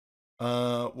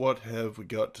What have we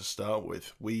got to start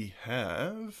with? We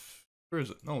have, where is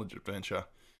it? Knowledge Adventure.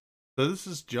 So this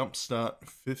is Jumpstart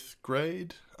 5th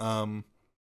grade.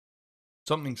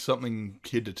 Something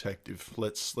Kid Detective.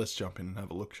 Let's jump in and have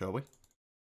a look, shall we?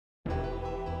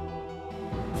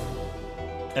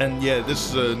 And yeah,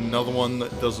 this is another one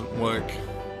that doesn't work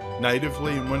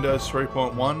natively in Windows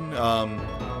 3.1.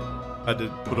 I had to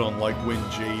put on like WinG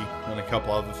and a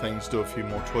couple other things, do a few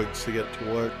more tweaks to get it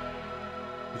to work.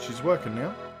 Which is working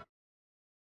now.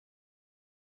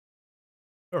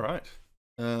 Alright.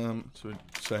 So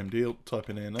same deal, type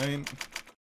in our name.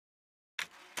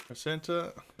 Press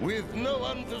enter. With no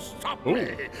one to stop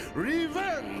me.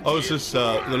 Revenge! Oh, is this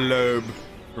the Loeb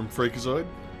from Freakazoid?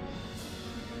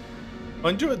 I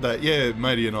enjoyed that, yeah,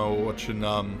 matey and I were watching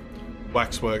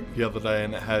Waxwork the other day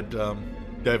and it had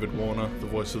David Warner, the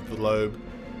voice of the Loeb,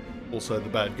 also the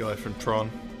bad guy from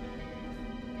Tron.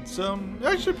 It's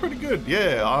actually pretty good,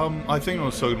 yeah. I think I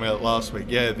was talking about it last week.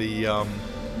 Yeah, the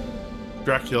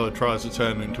Dracula tries to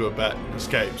turn into a bat and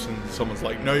escapes, and someone's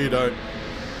like, "No, you don't."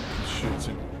 Shoots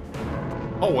him.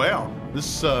 Oh wow,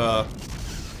 this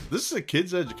is a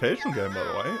kid's educational game, by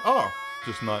the way. Oh,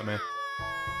 just Nightmare.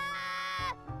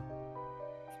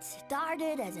 It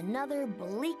started as another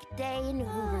bleak day in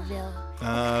Hooverville.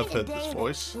 I've heard this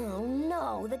voice. Oh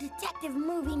no, the detective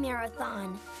movie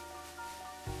marathon.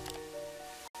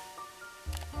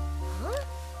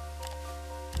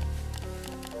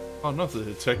 Oh, not the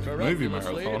detective movie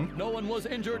marathon. No one was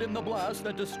injured in the blast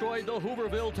that destroyed the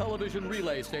Hooverville television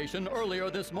relay station earlier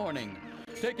this morning.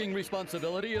 Taking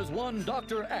responsibility is one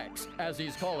Dr. X, as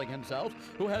he's calling himself,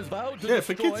 who has vowed to Yeah,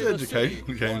 for destroy kids' the education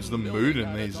city. games, the mood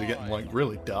in these are getting like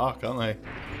really dark, aren't they?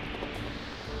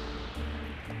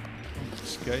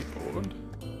 Skateboard.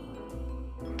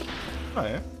 Oh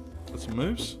yeah, got some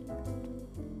moves.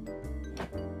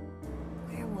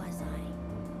 Where was I?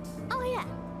 Oh yeah.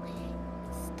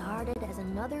 It started as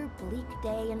another bleak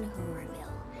day in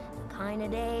Hooverville. The kind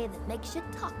of day that makes you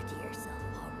talk to yourself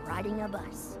while riding a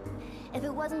bus. If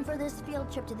it wasn't for this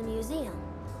field trip to the museum,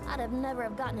 I'd have never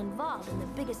have gotten involved in the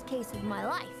biggest case of my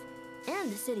life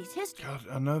and the city's history. God,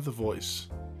 I know the voice.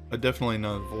 I definitely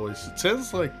know the voice. It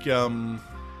sounds like there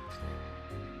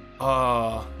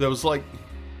was like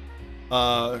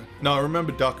no, I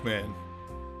remember Duckman.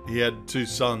 He had two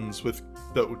sons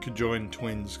that were conjoined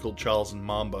twins called Charles and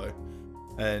Mambo,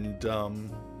 and I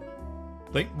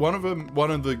think one of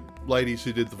the ladies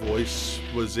who did the voice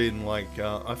was in like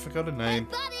I forgot her name.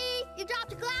 Hey, buddy! You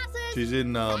dropped your glasses! She's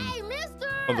in Hey, mister!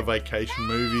 one of the vacation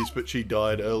movies, but she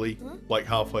died early, like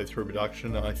halfway through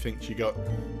production, and I think she got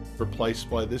replaced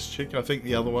by this chick. I think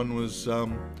the other one was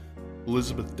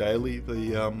Elizabeth Daly,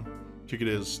 the chick that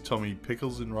is Tommy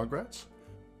Pickles in Rugrats.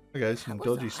 Okay, some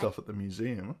dodgy stuff at the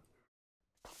museum.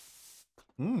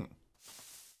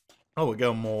 Oh, we're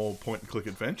going more point-and-click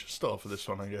adventure style for this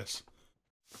one, I guess.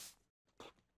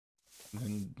 And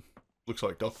then looks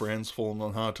like Doc Brown's fallen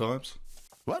on hard times.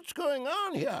 What's going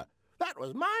on here? That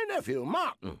was my nephew,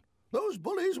 Martin. Those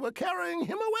bullies were carrying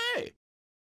him away.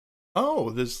 Oh,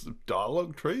 there's the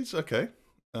dialogue trees? Okay.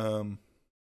 Alright.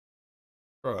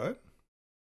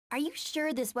 Are you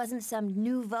sure this wasn't some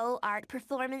nouveau art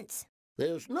performance?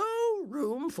 There's no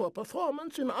room for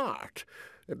performance in art.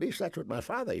 At least that's what my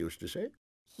father used to say.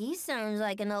 He sounds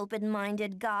like an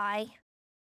open-minded guy.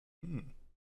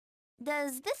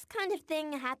 Does this kind of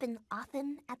thing happen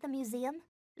often at the museum?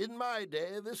 In my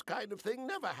day, this kind of thing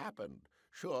never happened.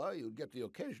 Sure, you'd get the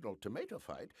occasional tomato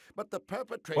fight, but the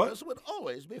perpetrators would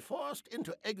always be forced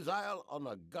into exile on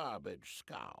a garbage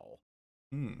scow.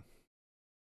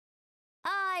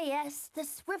 Ah, yes, the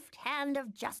swift hand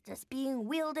of justice being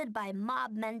wielded by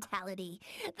mob mentality.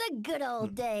 The good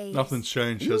old days. Nothing's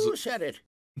changed, has You it? said it.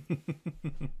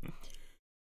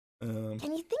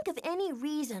 Can you think of any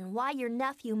reason why your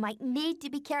nephew might need to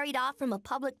be carried off from a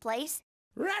public place?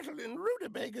 Rattling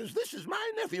rutabagas, this is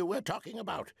my nephew we're talking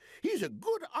about. He's a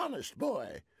good, honest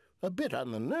boy. A bit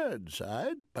on the nerd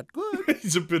side, but good.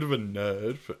 He's a bit of a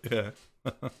nerd, but yeah.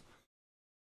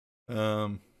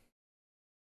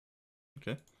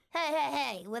 Okay.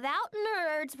 Hey, without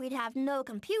nerds, we'd have no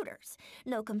computers.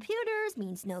 No computers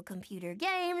means no computer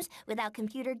games. Without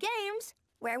computer games,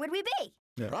 where would we be?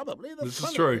 Yeah. Probably the This is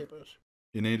funny true. papers.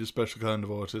 You need a special kind of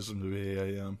autism to be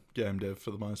a game dev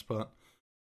for the most part.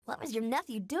 What was your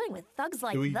nephew doing with thugs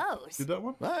like Do we those? did that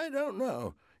one? I don't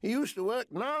know. He used to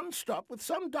work non-stop with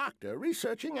some doctor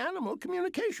researching animal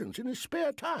communications in his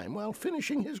spare time while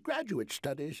finishing his graduate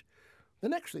studies. The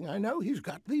next thing I know, he's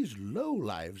got these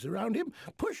lowlives around him,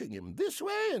 pushing him this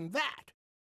way and that.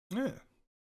 Yeah.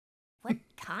 What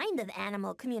kind of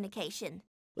animal communication?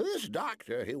 This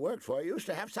doctor he worked for used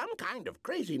to have some kind of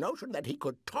crazy notion that he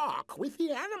could talk with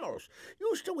the animals.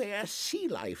 Used to wear sea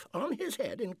life on his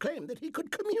head and claimed that he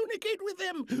could communicate with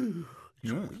them.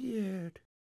 It's weird.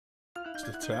 Just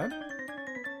a tad.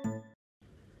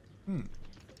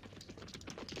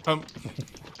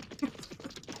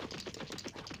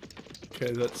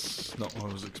 Okay, that's not what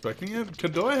I was expecting.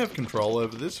 Do I have control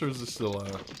over this, or is this still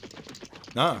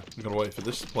Nah, I'm gonna wait for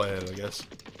this to play out, I guess.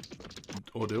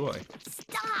 Or do I?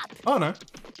 Stop! Oh, no.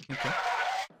 Okay.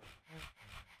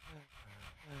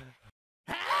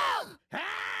 Help!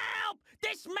 Help!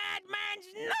 This madman's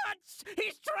nuts!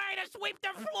 He's trying to sweep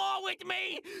the floor with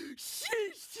me!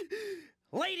 Sheesh!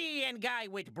 Lady and guy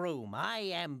with broom, I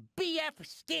am BF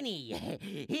Skinny.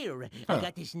 Here, I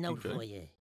got this note for you.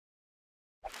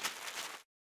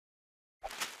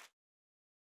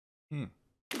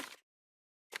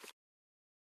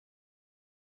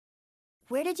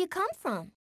 Where did you come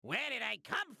from? Where did I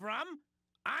come from?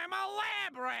 I'm a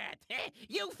lab rat!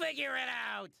 You figure it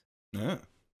out! Yeah,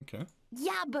 okay.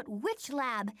 Yeah, but which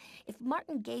lab? If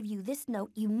Martin gave you this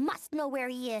note, you must know where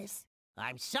he is.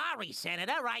 I'm sorry,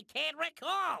 Senator, I can't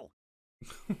recall.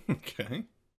 Okay.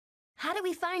 How do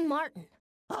we find Martin?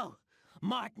 Oh,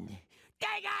 Martin.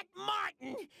 They got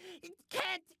Martin!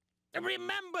 Can't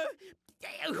remember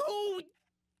who...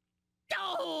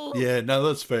 Oh! Yeah, no,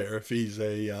 that's fair. If he's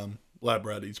a lab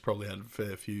rat, he's probably had a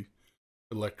fair few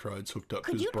electrodes hooked up to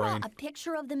Could his you brain. draw a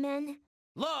picture of the men?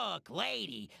 Look,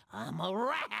 lady, I'm a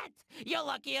rat. You're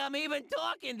lucky I'm even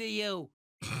talking to you.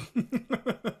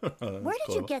 Where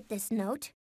did you get this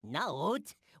note?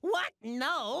 Note? What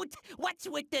note? What's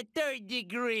with the third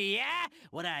degree, eh?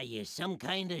 What are you, some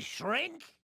kind of shrink?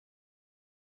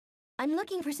 I'm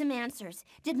looking for some answers.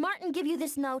 Did Martin give you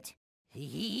this note?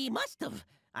 He must have.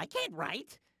 I can't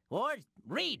write. Or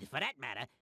read, for that matter.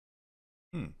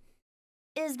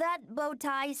 Is that bow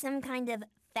tie some kind of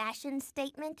fashion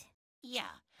statement? Yeah,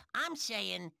 I'm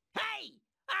saying, hey,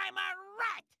 I'm a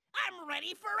rat. I'm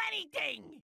ready for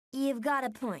anything. You've got a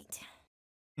point.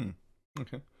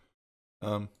 Okay.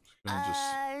 Gonna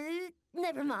just...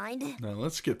 Never mind. No,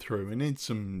 let's get through. We need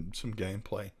some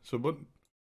gameplay. So what...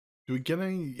 Do we get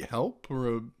any help,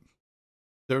 or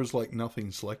there's like nothing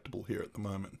selectable here at the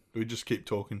moment? Do we just keep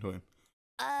talking to him?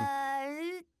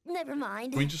 Never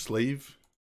mind. Can we just leave?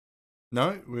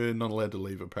 No, we're not allowed to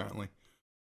leave, apparently.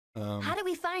 How do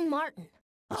we find Martin?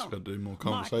 Just gotta do more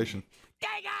conversation. Martin.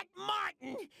 They got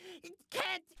Martin!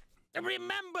 Can't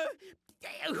remember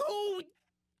who...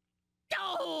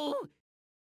 Oh!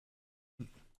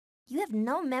 You have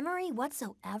no memory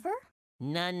whatsoever?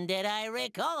 None that I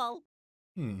recall.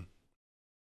 Where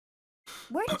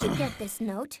did you get this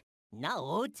note?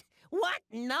 Note? What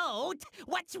note?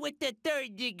 What's with the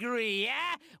third degree,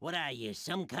 eh? What are you,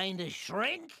 some kind of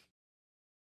shrink?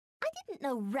 I didn't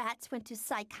know rats went to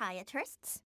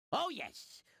psychiatrists. Oh,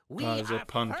 yes. We there's a are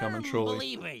pun coming, firm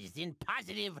surely. believers in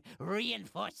positive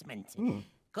reinforcement.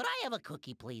 Could I have a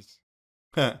cookie, please?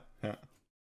 Where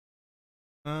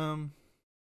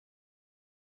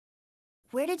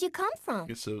did you come from? I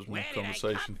guess there was more Where did I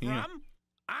conversation come here. from?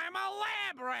 I'm a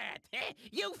lab rat.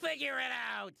 You figure it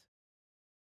out.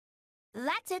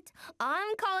 That's it.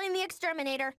 I'm calling the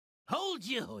exterminator. Hold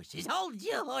your horses, hold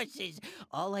your horses.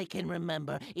 All I can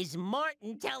remember is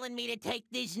Martin telling me to take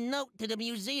this note to the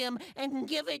museum and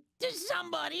give it to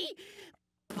somebody.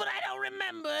 But I don't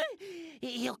remember.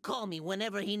 He'll call me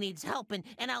whenever he needs help, and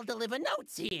I'll deliver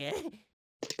notes here.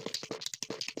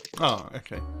 Oh,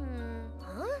 okay.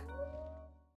 Huh?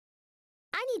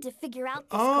 I need to figure out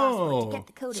this crossword to get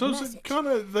the coded so is message. it kind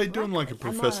of they doing like a Luckily,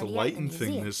 I'm Professor already at the Layton thing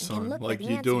museum this and can time? look Like for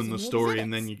the you're doing the answers in the story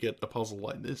and then exhibits. you get a puzzle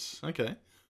like this. Okay.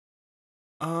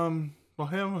 Well,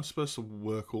 how am I supposed to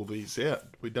work all these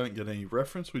out? We don't get any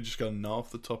reference. We just got to know off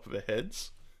the top of our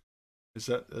heads. Is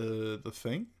that the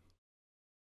thing?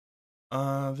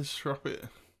 This right here.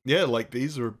 Yeah, like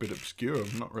these are a bit obscure.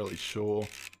 I'm not really sure.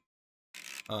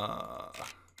 What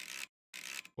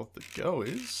the go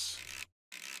is?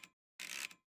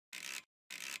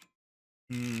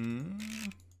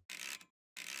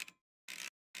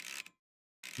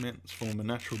 Mountains form a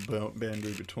natural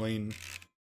boundary between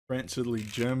France, Italy,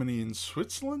 Germany, and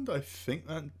Switzerland. I think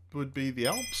that would be the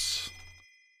Alps.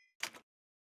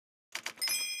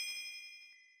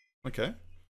 Okay.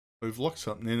 We've locked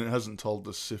something in. It hasn't told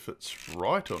us if it's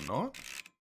right or not.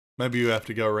 Maybe you have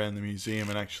to go around the museum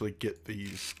and actually get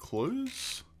these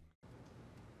clues.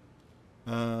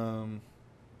 Some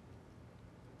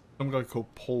guy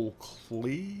called Paul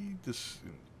Klee. This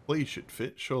Klee should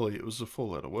fit. Surely it was a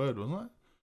four-letter word, wasn't it?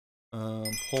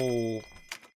 Paul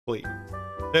Klee.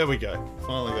 There we go.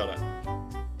 Finally got it.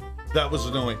 That was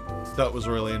annoying. That was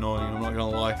really annoying, I'm not gonna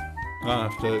lie. I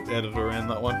have to edit around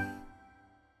that one.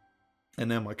 And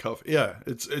now my coffee, yeah,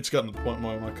 it's gotten to the point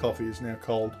where my coffee is now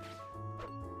cold.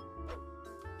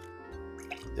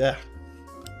 Yeah.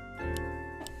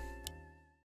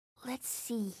 Let's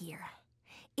see here.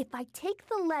 If I take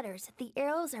the letters that the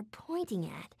arrows are pointing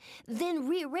at, then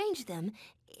rearrange them,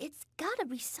 it's gotta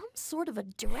be some sort of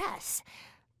address.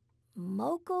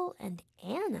 Mokel and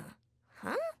Anna?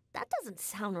 Huh? That doesn't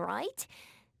sound right.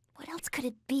 What else could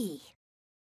it be?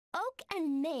 Oak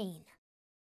and Maine.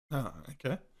 Oh,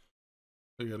 okay.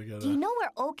 We gotta go there. Do you know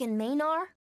where Oak and Maine are?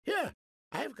 Here,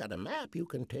 I've got a map you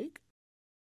can take.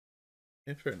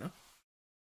 Yeah, fair enough.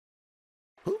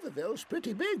 Hooverville's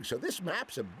pretty big, so this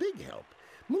map's a big help.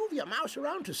 Move your mouse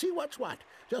around to see what's what.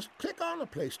 Just click on a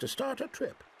place to start a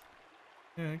trip.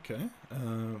 Yeah, okay.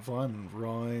 Vine and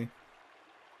Rye.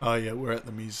 Oh yeah, we're at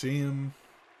the museum.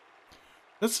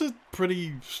 That's a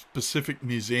pretty specific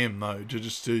museum though, to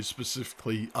just do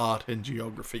specifically art and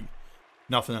geography.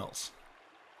 Nothing else.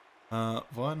 Vine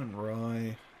and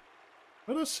Rye.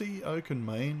 Where do I see Oak and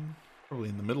Maine? Probably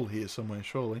in the middle here somewhere,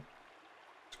 surely.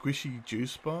 Squishy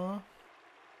Juice Bar.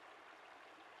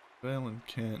 Vale and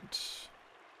Kent.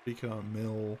 Beaker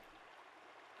Mill.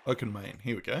 Oak and Maine.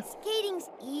 Here we go. Skating's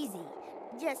easy.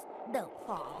 Just don't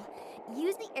fall.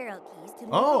 Use the arrow keys to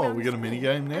move Oh, around we the got a mini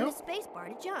screen game now? and the space bar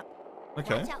to jump.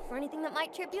 Okay. Watch out for anything that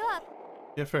might trip you up.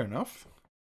 Yeah, fair enough.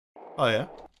 Oh yeah.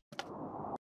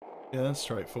 Yeah, that's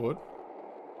straightforward.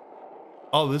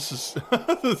 Oh, this is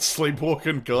the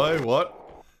sleepwalking guy, what?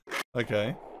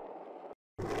 Okay.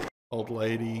 Old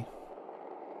lady.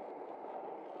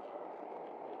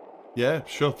 Yeah,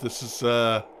 sure, this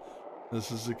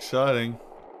is exciting.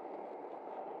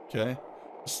 Okay.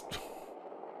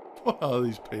 What are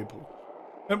these people?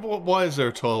 And why is there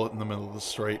a toilet in the middle of the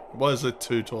street? Why is there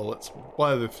 2 toilets?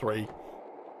 Why are there 3?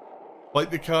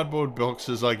 Like the cardboard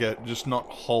boxes I get, just not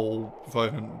whole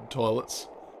fucking toilets.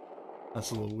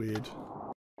 That's a little weird.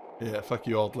 Yeah, fuck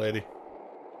you, old lady.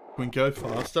 Can we go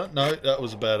faster? No, that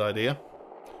was a bad idea.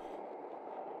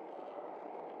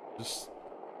 Just...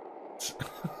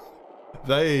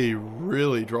 They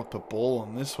really dropped the ball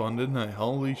on this one, didn't they?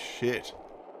 Holy shit.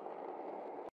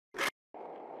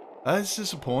 That's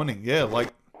disappointing. Yeah,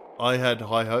 like, I had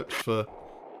high hopes for...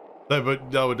 They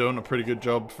were doing a pretty good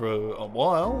job for a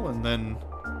while, and then...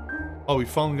 Oh, we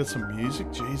finally got some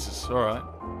music? Jesus, alright.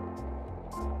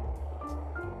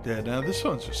 Yeah, now this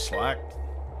one's just slack.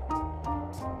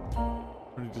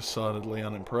 Pretty decidedly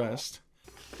unimpressed.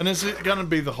 And is it gonna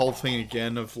be the whole thing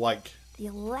again of, like... The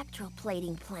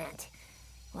electroplating plant.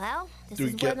 Well, this Do we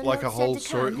is where get, the like, a note whole said to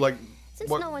story? come. Like, Since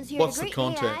what, no one's here what's to the greet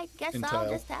content me, I guess entail? I'll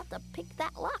just have to pick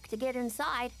that lock to get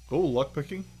inside. Oh,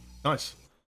 lockpicking? Nice.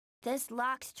 This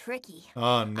lock's tricky.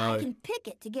 Oh, no. I can pick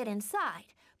it to get inside,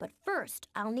 but first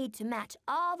I'll need to match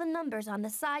all the numbers on the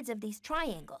sides of these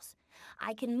triangles.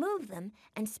 I can move them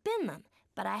and spin them,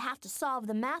 but I have to solve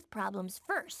the math problems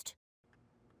first.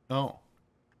 Oh.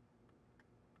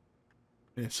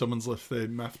 Yeah, someone's left their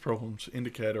math problems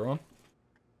indicator on.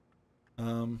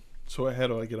 So how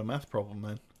do I get a math problem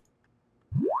then?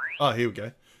 Oh, here we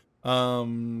go.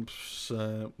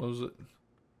 So, what was it?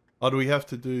 Oh, do we have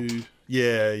to do...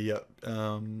 Yeah.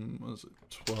 What was it?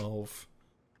 12,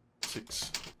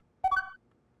 6.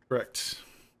 Correct.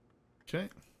 Okay.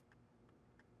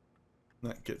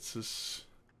 That gets us...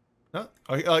 No,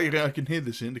 I can hear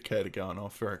this indicator going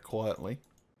off very quietly.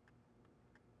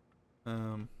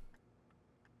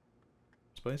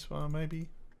 Spacebar, maybe?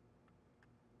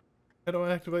 How do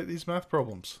I activate these math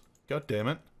problems? God damn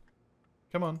it.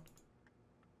 Come on.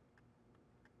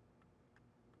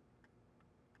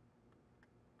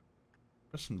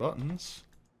 Pressing buttons.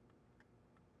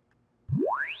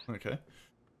 Okay.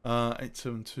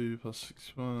 872 plus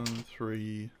 61,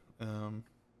 3,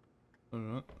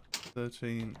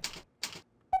 13.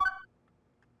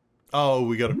 Oh,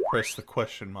 we gotta press the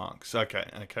question marks. Okay.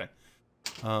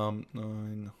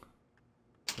 9,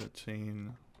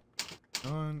 13,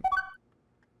 9.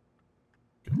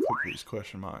 Gotta click these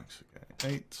question marks.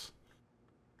 Okay, 8,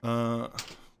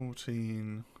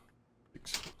 14,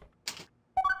 6.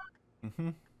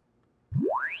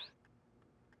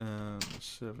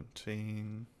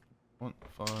 17, 1,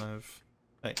 5,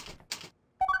 8.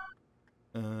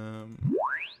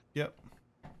 Yep.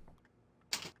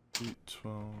 2,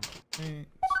 12, 8.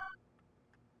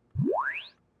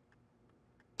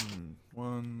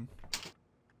 1.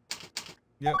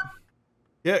 Yep.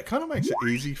 Yeah, it kind of makes it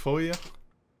easy for you.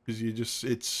 Because you just,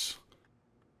 it's...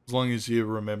 As long as you're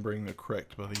remembering the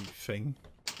correct bloody thing.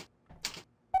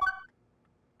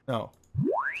 Oh.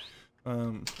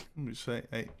 Let me say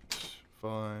 8,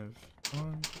 5,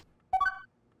 1.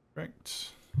 Correct.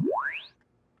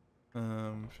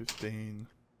 15.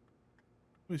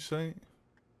 What do we say?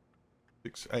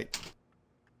 6, 8,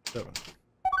 7.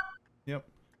 Yep.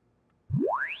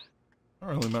 Not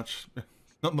really much.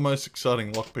 Not the most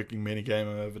exciting lockpicking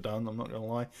minigame I've ever done, I'm not gonna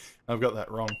lie. I've got that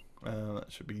wrong. That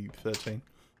should be 13.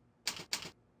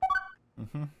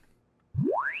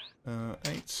 8. Oh,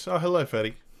 hello,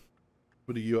 Fatty.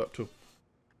 What are you up to?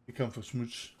 You come for a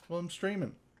smooch? Well, I'm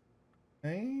streaming.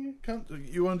 Hey,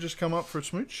 you want to just come up for a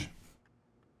smooch?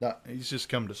 Nah, he's just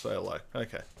come to say hello.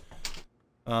 Okay.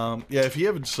 Yeah, if he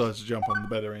ever decides to jump on the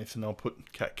bed or anything, I'll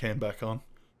put cat cam back on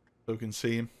so we can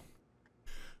see him.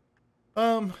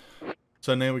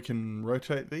 So now we can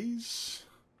rotate these.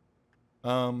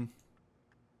 Oh,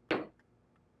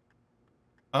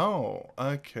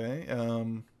 okay.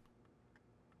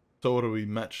 So what are we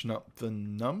matching up the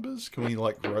numbers? Can we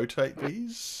like rotate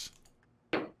these?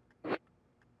 How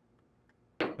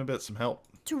about some help?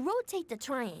 To rotate the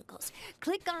triangles,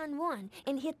 click on one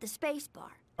and hit the space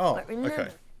bar. Oh, but remember, okay.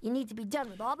 you need to be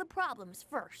done with all the problems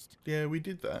first. Yeah, we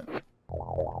did that.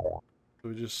 So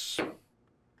we just...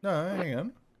 No, hang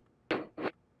on.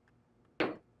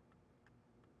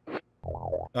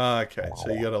 Okay,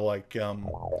 so you gotta like,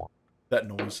 that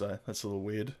noise though, that's a little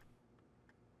weird.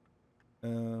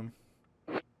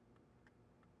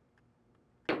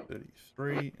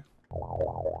 33.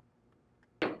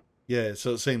 Yeah,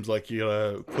 so it seems like you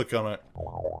gotta click on it,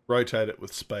 rotate it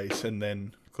with space, and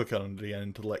then click on it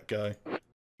again to let go.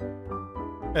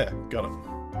 Yeah, got it.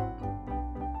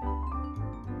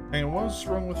 Hang on, what's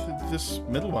wrong with this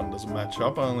middle one? Doesn't match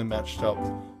up. I only matched up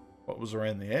what was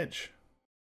around the edge.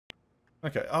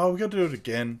 Okay, oh, we gotta do it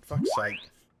again. Fuck's sake.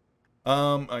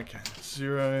 Okay,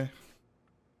 0.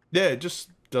 Yeah, it just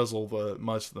does all the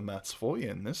most of the maths for you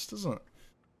in this, doesn't it?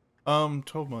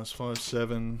 12 minus 5,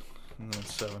 7, and then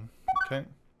 7. Okay.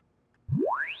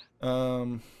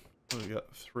 What do we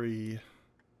got? 3.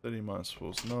 30 minus 4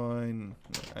 is 9, and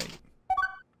then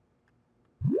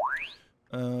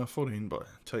 8. 14 by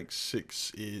take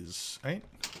 6 is 8.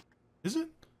 Is it?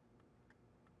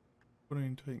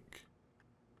 14 take.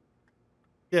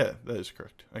 Yeah, that is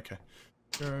correct. Okay.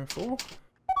 0, 4.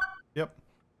 Yep.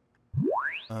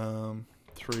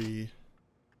 3.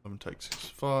 11 take 6,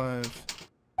 5.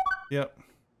 Yep.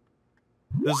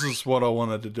 This is what I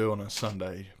wanted to do on a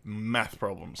Sunday. Math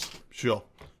problems. Sure.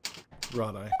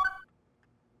 Righto.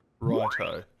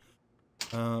 Righto.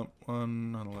 1,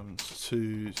 11,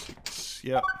 2, 6.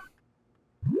 Yep.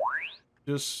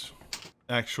 Just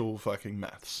actual fucking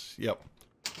maths. Yep.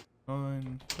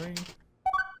 9, 3.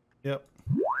 Yep.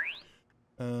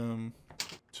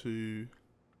 2.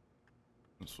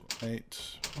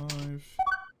 8, 5.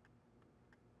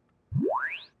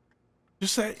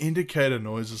 Just that indicator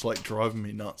noise is like driving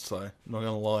me nuts though, not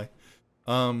gonna lie.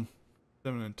 7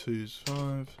 and 2 is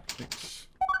 5, 6.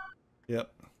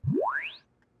 Yep.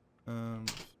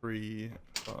 3,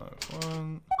 5,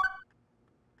 1.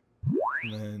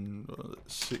 And then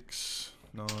 6,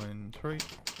 9, 3.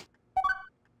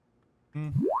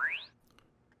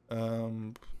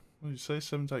 What did you say?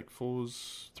 7 take 4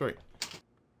 is 3.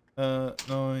 9,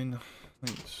 8.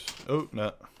 Oh,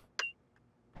 no.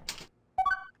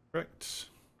 Correct.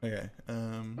 Okay.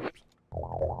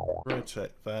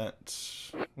 Rotate that.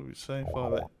 What do we say?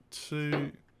 5, 8,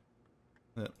 2.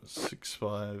 That was 6,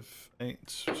 5,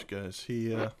 8, which goes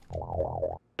here.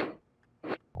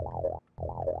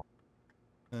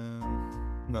 And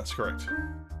that's correct.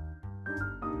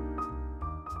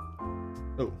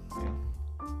 Oh, yeah.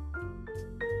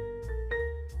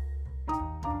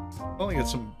 I only get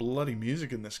some bloody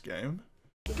music in this game.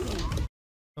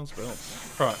 Bells,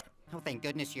 bells. Right. Oh, thank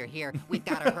goodness you're here. We've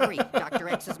got to hurry. Dr.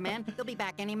 X's men, they'll be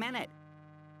back any minute.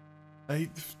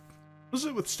 Was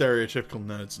it with stereotypical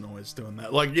nerds and always doing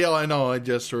that? Like, yeah, I know I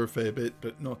gesture a fair bit,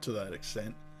 but not to that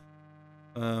extent.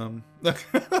 Fair So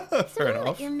now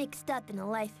enough. that you're mixed up in a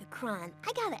life of crime,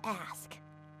 I gotta ask,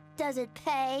 does it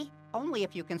pay? Only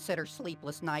if you consider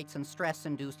sleepless nights and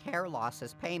stress-induced hair loss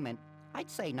as payment. I'd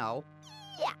say no.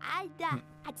 Yeah,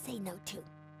 I'd say no too.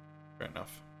 Fair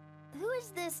enough. Who is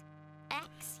this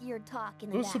X you're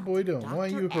talking What's the about? boy doing? Why are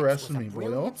you harassing me,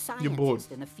 boy? You're bored.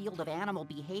 In the field of animal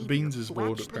behavior, Beans is who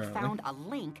bored, actually apparently. found a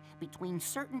link between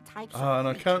certain types And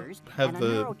of I can't creatures have and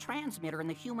the- a neurotransmitter in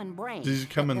the human brain. This is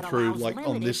coming that through, allows like, on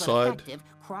limited this but side, effective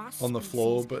on the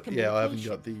floor, but cross-species yeah, I haven't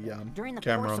got communication. the During the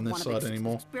camera course on of this one of side his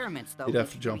anymore. experiments, though, You'd have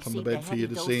he to jump on the received a bed for you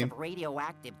heavy to dose see him. of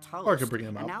radioactive toast, Or I could bring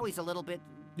him and up. now he's a little bit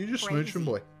You just crazy. smooching,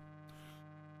 boy.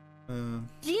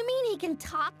 Do you mean he can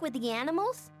talk with the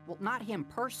animals? Well, not him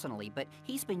personally, but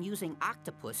he's been using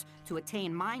octopus to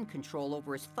attain mind control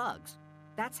over his thugs.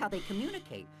 That's how they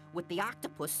communicate, with the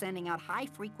octopus sending out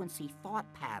high-frequency thought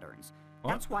patterns.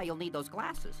 What? That's why you'll need those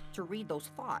glasses, to read those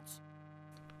thoughts.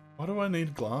 Why do I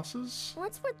need glasses?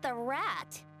 What's with the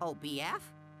rat? Oh, BF?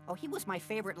 Oh, he was my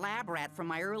favorite lab rat from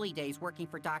my early days working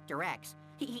for Dr. X.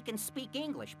 He can speak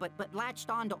English, but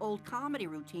latched on to old comedy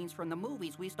routines from the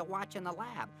movies we used to watch in the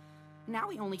lab. Now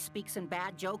he only speaks in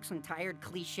bad jokes and tired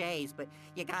cliches, but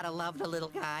you gotta love the little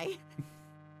guy.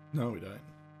 No, we don't.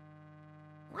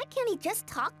 Why can't he just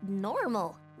talk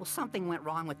normal? Well, something went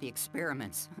wrong with the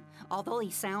experiments. Although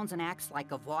he sounds and acts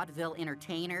like a vaudeville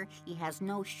entertainer, he has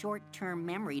no short-term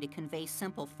memory to convey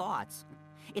simple thoughts.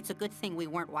 It's a good thing we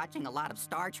weren't watching a lot of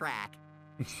Star Trek.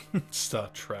 Star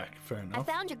Trek, fair I enough.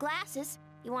 found your glasses.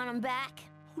 You want them back?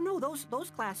 Oh, no,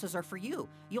 those glasses are for you.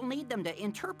 You'll need them to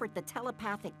interpret the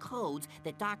telepathic codes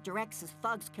that Dr. X's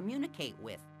thugs communicate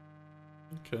with.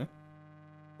 Okay.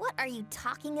 What are you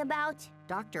talking about?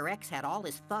 Dr. X had all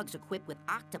his thugs equipped with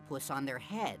octopus on their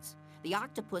heads. The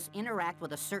octopus interact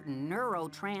with a certain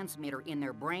neurotransmitter in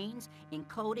their brains,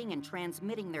 encoding and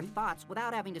transmitting their thoughts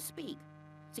without having to speak.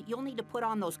 So you'll need to put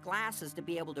on those glasses to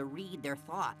be able to read their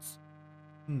thoughts.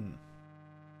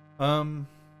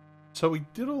 So we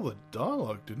did all the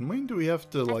dialogue, didn't we? Do we have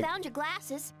to, I like... found your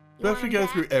glasses. Do we have to want go 'em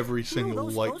through back? every No, single,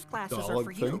 like, those glasses are dialogue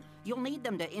for thing? you. You'll need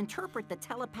them to interpret the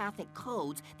telepathic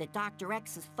codes that Dr.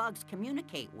 X's thugs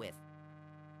communicate with.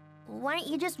 Why don't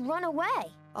you just run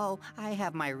away? Oh, I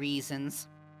have my reasons.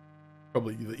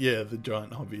 Probably, the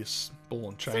giant obvious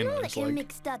ball and So chain now one that is you're like...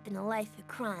 mixed up in a life of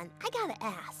crime, I gotta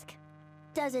ask.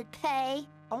 Does it pay?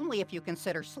 Only if you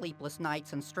consider sleepless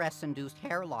nights and stress-induced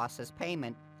hair loss as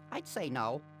payment. I'd say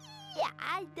no. Yeah,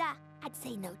 I'd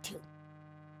say no too.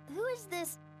 Who is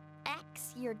this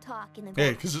X you're talking about?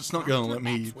 Yeah, because it's not going to let Dr.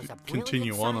 me X was a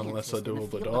continue brilliant on unless I scientist do in all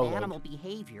the field of dialogue. animal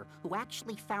behavior who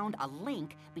actually found a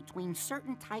link between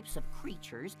certain types of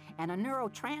creatures and a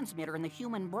neurotransmitter in the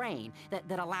human brain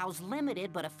that allows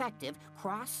limited but effective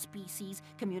cross-species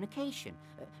communication.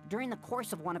 During the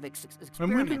course of one of his experiments,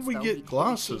 And when did we though, get he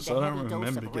glasses? received a I don't heavy dose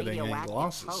remember of getting any radioactive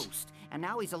glasses. toast, and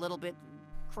now he's a little bit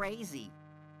crazy.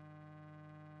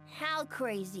 How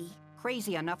crazy?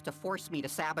 Crazy enough to force me to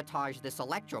sabotage this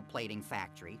electroplating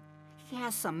factory. He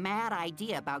has some mad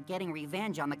idea about getting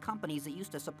revenge on the companies that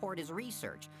used to support his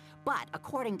research. But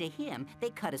according to him,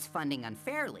 they cut his funding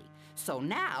unfairly. So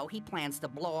now he plans to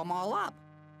blow them all up.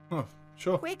 Oh,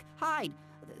 sure. Quick, hide.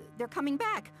 They're coming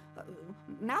back.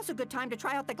 Now's a good time to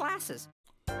try out the glasses.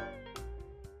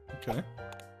 Okay.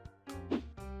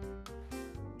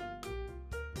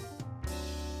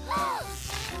 Huh?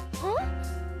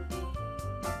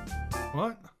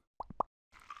 What?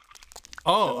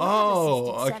 The lab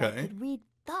Oh, assistant said I okay. could read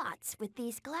thoughts with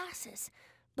these glasses,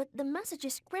 but the message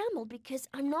is scrambled because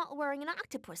I'm not wearing an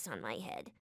octopus on my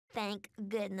head. Thank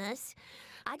goodness.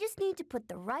 I just need to put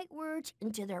the right words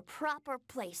into their proper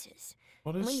places.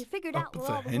 What And is when you figured up out with where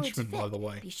the all the words henchman, by fit, the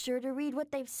way? be sure to read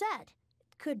what they've said.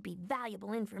 It could be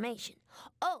valuable information.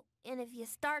 Oh, and if you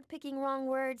start picking wrong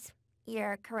words,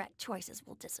 your correct choices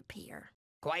will disappear.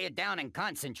 Quiet down and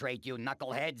concentrate, you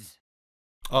knuckleheads.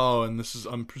 Oh, and this is,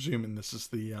 I'm presuming this is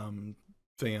the,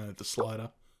 thing out of the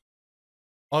slider.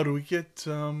 Oh, do we get,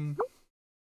 Oh,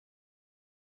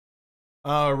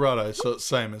 righto, so it's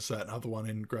same as that other one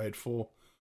in grade 4.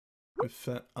 With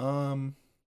that,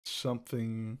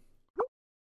 something,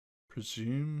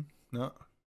 presume, no,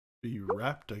 be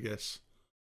wrapped, I guess.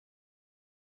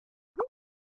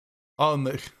 Oh, and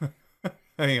the,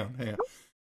 hang on.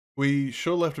 We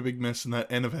sure left a big mess in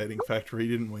that innovating factory,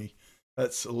 didn't we?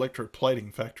 That's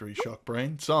electroplating factory, shock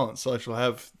brain. Silence, I shall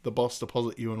have the boss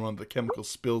deposit you in one of the chemical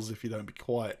spills if you don't be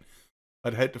quiet.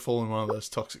 I'd hate to fall in one of those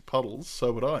toxic puddles,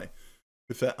 so would I.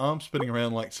 With that arm spinning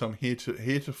around like some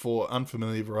heretofore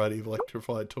unfamiliar variety of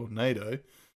electrified tornado,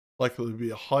 likely to be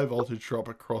a high voltage drop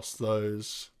across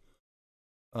those,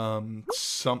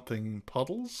 something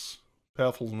puddles?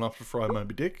 Powerful enough to fry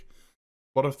Moby Dick.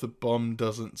 What if the bomb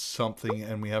doesn't something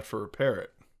and we have to repair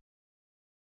it?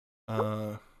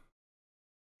 No.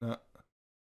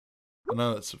 I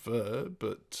know that's a verb,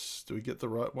 but do we get the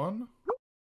right one?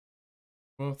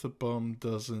 What if the bomb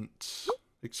doesn't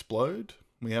explode?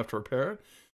 We have to repair it?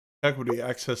 How could we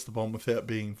access the bomb without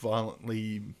being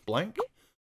violently blank?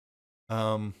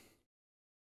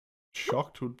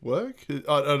 Shocked would work?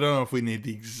 I don't know if we need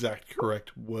the exact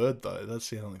correct word, though. That's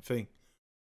the only thing.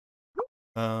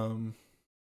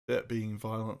 Without being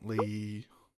violently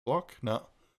block? No.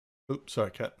 Oops,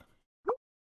 sorry, cat.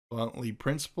 Violently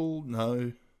principled?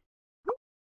 No.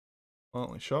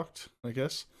 Violently shocked, I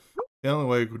guess. The only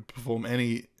way we could perform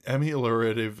any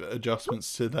ameliorative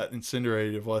adjustments to that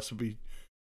incendiary device would be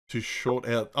to short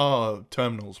out... Oh,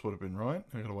 terminals would have been right.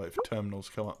 I gotta wait for terminals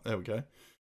to come up. There we go.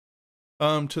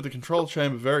 To the control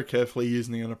chamber very carefully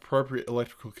using an appropriate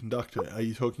electrical conductor. Are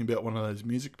you talking about one of those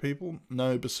music people?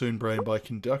 No, bassoon brain. By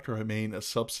conductor I mean a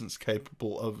substance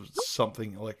capable of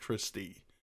something electricity.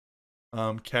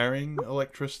 Carrying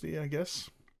electricity, I guess.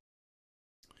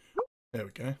 There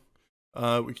we go.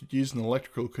 We could use an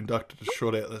electrical conductor to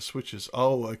short out the switches.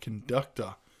 Oh, a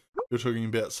conductor. You're talking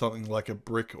about something like a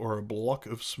brick or a block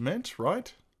of cement,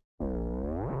 right?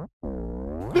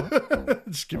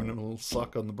 Just giving him a little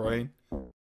suck on the brain.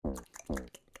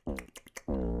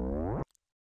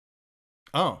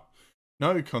 Oh,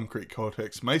 no, concrete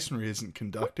cortex. Masonry isn't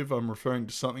conductive. I'm referring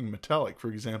to something metallic. For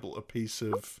example, a piece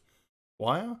of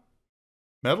wire?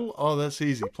 Metal? Oh, that's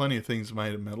easy. Plenty of things are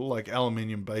made of metal, like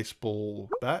aluminium baseball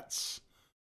bats.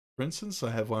 For instance,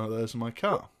 I have one of those in my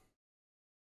car.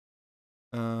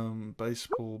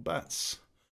 Baseball bats.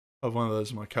 I have one of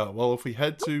those in my car. Well, if we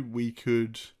had to, we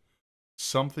could...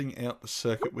 something out the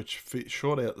circuit which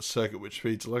short out the circuit which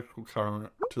feeds electrical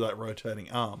current to that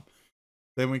rotating arm.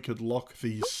 Then we could lock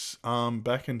the arm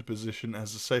back into position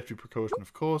as a safety precaution,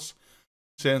 of course.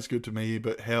 Sounds good to me,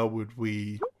 but how would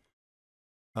we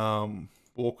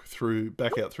walk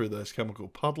back out through those chemical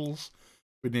puddles?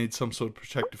 We'd need some sort of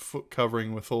protective foot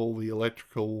covering with all the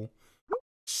electrical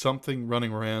something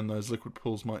running around. Those liquid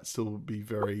pools might still be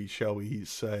very, shall we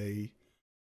say,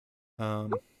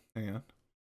 hang on.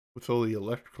 With all the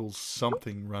electrical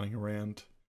something running around.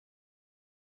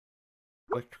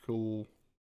 Electrical...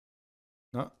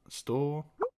 No, store...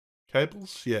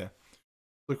 Cables? Yeah.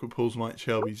 Liquid pools might,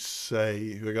 shall we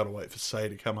say... We gotta wait for say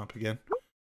to come up again.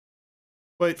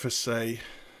 Wait for say.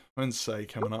 When's say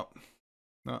coming up?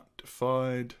 No,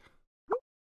 defied.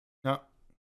 No.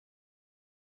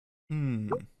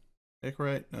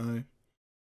 Decorate? No.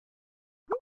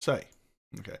 Say.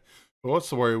 Okay. But what's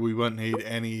the worry? We won't need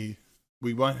any...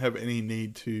 We won't have any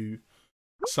need to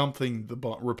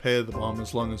repair the bomb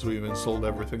as long as we've installed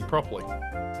everything properly.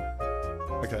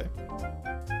 Okay.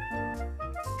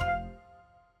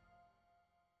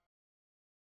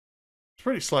 It's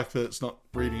pretty slack that it's not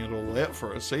reading it all out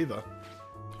for us either.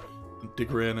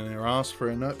 Dig around in our ass for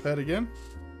a notepad again.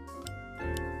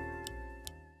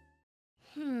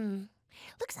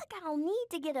 Looks like I'll need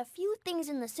to get a few things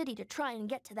in the city to try and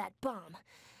get to that bomb.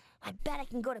 I bet I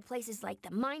can go to places like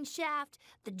the mine shaft,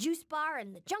 the juice bar,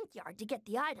 and the junkyard to get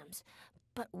the items.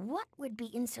 But what would be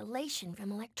insulation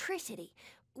from electricity?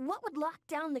 What would lock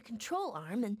down the control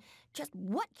arm? And just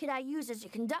what could I use as a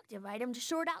conductive item to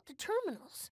short out the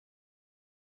terminals?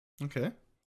 Okay.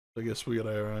 I guess we got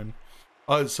our own...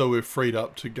 Oh, so we're freed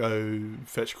up to go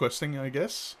fetch questing, I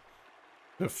guess?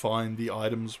 To find the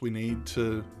items we need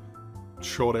to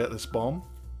short out this bomb.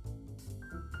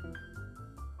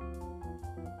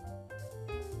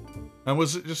 And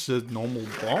was it just a normal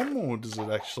bomb, or does it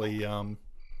actually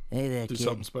hey there, do kid.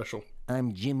 something special?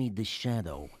 I'm Jimmy the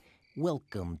Shadow.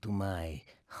 Welcome to my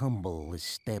humble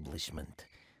establishment.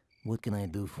 What can I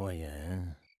do for you,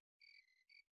 huh?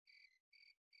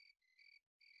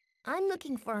 I'm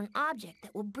looking for an object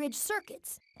that will bridge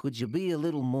circuits. Could you be a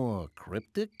little more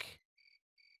cryptic?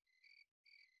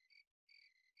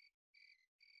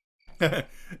 How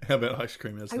about ice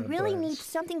cream? I really need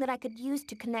something that I could use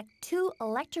to connect two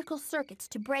electrical circuits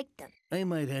to break them. I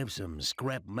might have some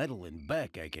scrap metal in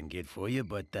back I can get for you,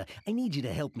 but I need you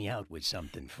to help me out with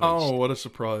something first. Oh, what a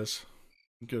surprise.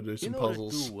 Go do some In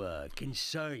puzzles. order to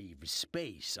conserve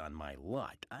space on my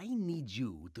lot, I need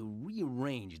you to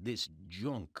rearrange this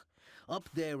junk. Up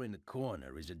there in the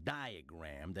corner is a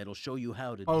diagram that'll show you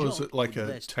how to Oh, junk is it like would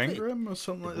a best fit. tangram or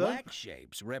something like The that? black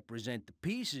shapes represent the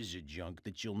pieces of junk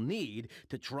that you'll need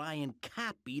to try and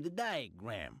copy the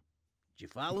diagram. Did you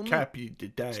follow me? Copy the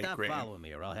diagram. Stop following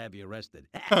me or I'll have you arrested.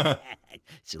 It's a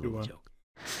Good little one. joke.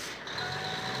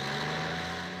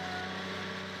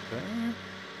 Okay.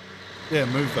 Yeah,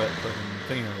 move that fucking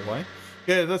thing out of the way.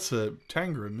 Yeah, that's a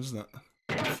tangram, isn't it?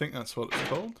 I think that's what it's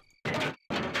called.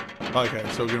 Okay,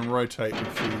 so we're going to rotate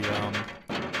with the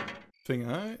thing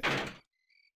out.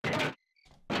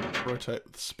 Rotate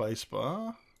with the space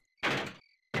bar.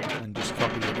 And just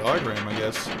copy the diagram, I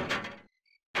guess.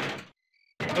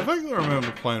 I vaguely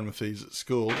remember playing with these at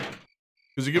school.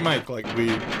 Because you can make like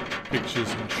weird pictures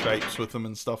and shapes with them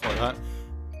and stuff like that.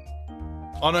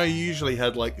 I know you usually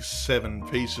had like 7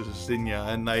 pieces, didn't you?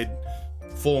 And they'd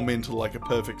form into like a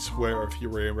perfect square if you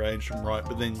rearranged them right.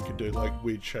 But then you could do like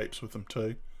weird shapes with them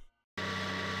too.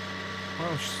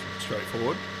 Well,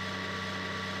 straightforward.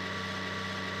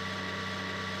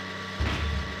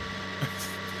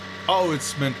 Oh,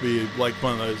 it's meant to be like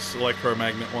one of those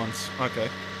electromagnet ones. Okay.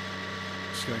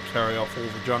 Just gonna carry off all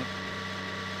the junk.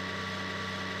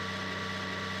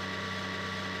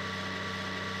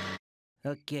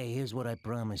 Okay, here's what I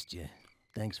promised you.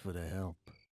 Thanks for the help.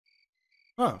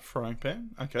 Oh, frying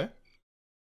pan. Okay.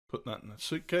 Put that in the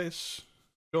suitcase.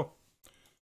 Sure.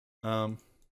 Can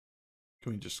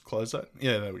we just close that?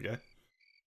 Yeah, there we go.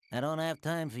 I don't have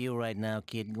time for you right now,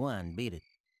 kid. Go on, beat it.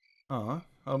 Oh,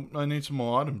 I need some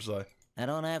more items though. I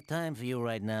don't have time for you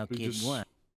right now, We kid. just- Go on.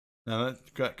 No,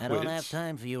 that got I don't have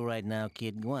time for you right now,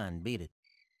 kid. Go on, beat it.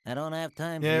 I don't have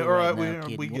time for Yeah, you alright, right now,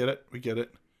 kid. we get it. We get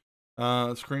it.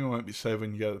 The screen won't be saved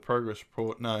when you go to the progress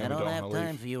report. No, we I don't don't have want to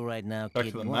time leave. for you right now, Back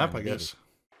kid. to the Go map, on, I beat guess.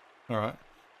 it. Alright.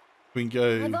 We can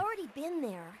go... I've already been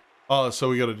there. Oh, so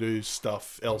we got to do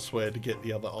stuff elsewhere to get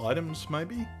the other items,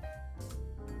 maybe?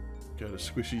 Go to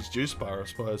Squishy's juice bar, I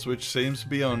suppose, which seems to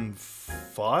be on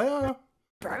fire?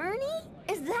 Bernie?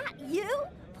 Is that you?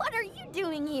 What are you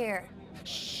doing here?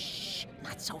 Shh,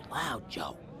 not so loud,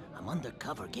 Joe. I'm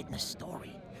undercover getting a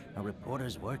story. A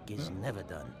reporter's work is never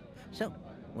done. So,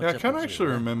 what's Yeah, I up can't with actually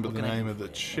you, huh? remember What the can I name do of for the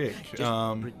you? chick.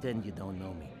 Just pretend you don't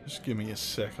know me. Just give me a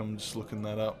sec, I'm just looking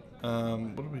that up.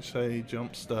 What did we say?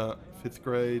 Jumpstart, 5th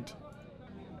grade.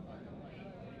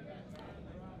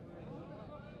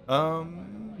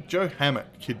 Joe Hammet,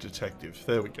 kid detective.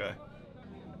 There we go.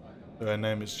 So her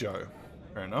name is Joe.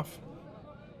 Fair enough.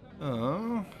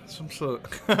 Oh, some sort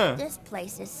of... This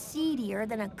place is seedier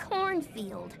than a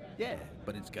cornfield. Yeah,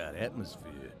 but it's got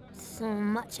atmosphere. So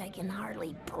much I can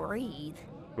hardly breathe.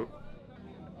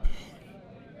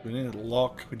 We need a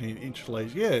lock, we need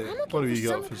insulation. Yeah, I'm what looking have you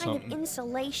for got some for kind something? of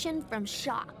insulation from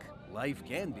shock. Life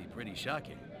can be pretty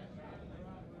shocking.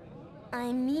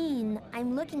 I mean,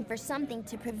 I'm looking for something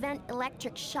to prevent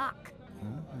electric shock.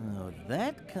 Oh,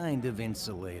 that kind of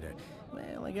insulator.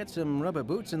 Well, I got some rubber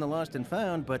boots in the lost and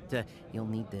found, but you'll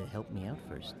need to help me out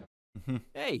first.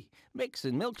 Hey,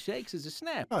 mixing milkshakes is a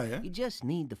snap. Oh, yeah? You just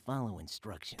need to follow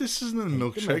instructions. This isn't a Take the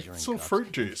milkshake, measuring it's all cups fruit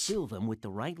and juice. Fill them with the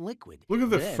right liquid. Look at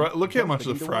the Then look how dump much it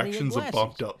the into one of your fractions are glasses.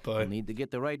 bumped up though. You'll need to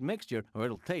get the right mixture, or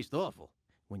it'll taste awful.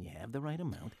 When you have the right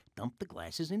amount, dump the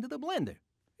glasses into the blender.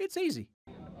 It's easy.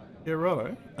 Yeah,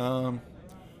 right.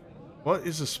 What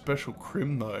is a special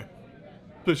crim though?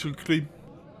 Special crim.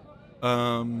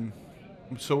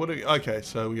 So what? Okay,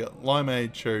 so we got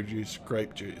limeade, cherry juice,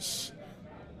 grape juice.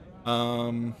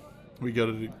 We got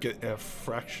to get our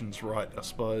fractions right, I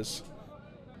suppose.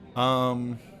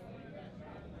 Oh,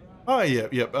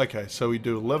 yep. Okay, so we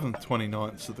do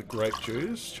 11/29ths of the grape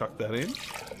juice. Chuck that in,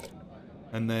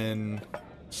 and then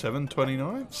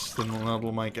 7/29ths. Then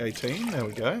that'll make 18. There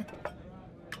we go.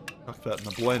 Chuck that in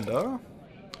the blender.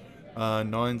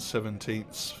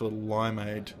 9/17ths for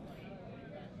limeade.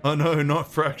 Oh no,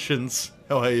 not fractions.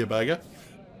 How are you, bagger?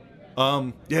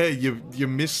 Yeah, you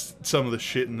missed some of the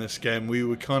shit in this game. We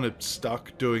were kind of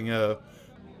stuck doing a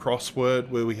crossword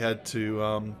where we had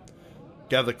to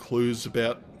gather clues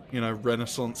about, you know,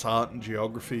 Renaissance art and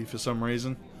geography for some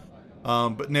reason.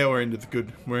 But now we're into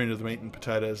the meat and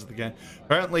potatoes of the game.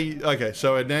 Apparently, okay,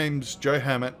 so our name's Joe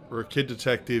Hammet. We're a kid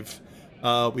detective.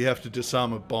 We have to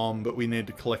disarm a bomb, but we need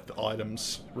to collect the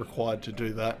items required to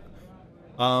do that.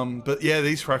 But yeah,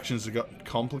 these fractions have got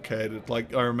complicated.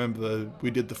 Like, I remember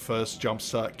we did the first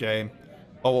Jumpstart game.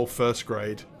 Oh, well, first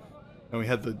grade. And we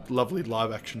had the lovely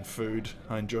live action food.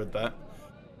 I enjoyed that.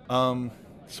 So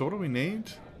what do we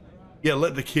need? Yeah,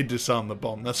 let the kid disarm the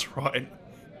bomb, that's right.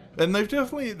 And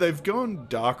they've gone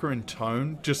darker in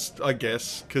tone, just, I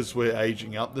guess, because we're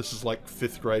aging up. This is like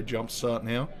 5th grade Jumpstart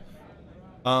now.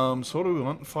 So what do we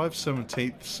want?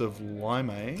 5/17ths of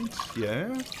limeade,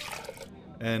 yeah.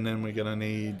 And then we're gonna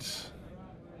need...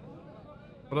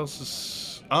 What else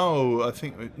is... Oh, I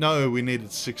think... No, we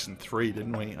needed 6 and 3,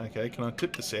 didn't we? Okay, can I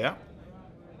tip this out?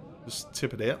 Just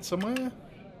tip it out somewhere?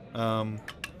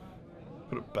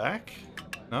 Put it back?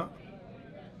 No.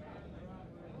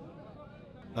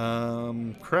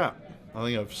 Crap. I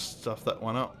think I've stuffed that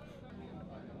one up.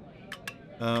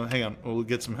 Hang on, we'll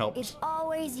get some help. It's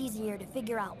always easier to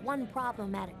figure out one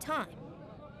problem at a time.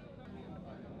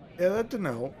 Yeah, that didn't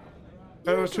help.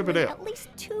 How do I tip it Usually, out? at least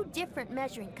 2 different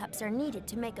measuring cups are needed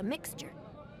to make a mixture.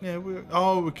 Yeah,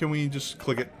 oh, can we just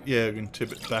click it? Yeah, we can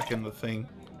tip it back in the thing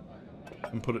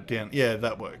and put it down. Yeah,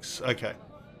 that works. Okay.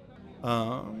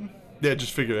 Yeah,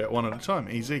 just figure it out one at a time.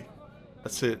 Easy.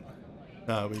 That's it.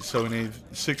 So we need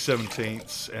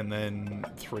 6/17ths and then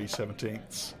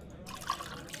 3/17ths.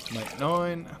 Make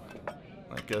 9.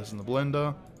 That goes in the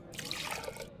blender.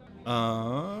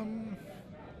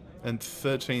 And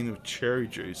 13 of cherry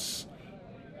juice.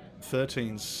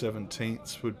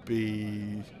 13/17ths would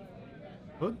be...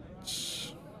 What?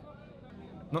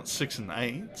 Not 6 and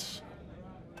 8.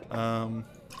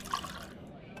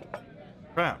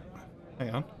 Crap. Hang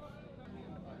on.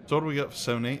 So what do we got for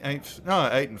 17? 8? No,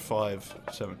 8 and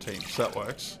 5/17ths. That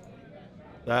works.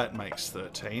 That makes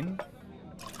 13.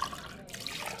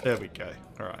 There we go.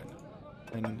 Alright.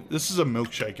 And this is a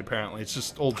milkshake, apparently. It's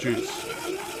just all juice.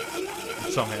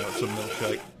 Somehow it's a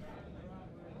milkshake.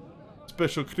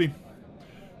 Special cream.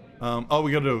 Oh,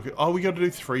 we gotta do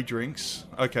 3 drinks.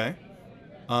 Okay.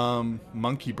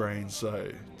 Monkey brains,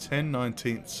 so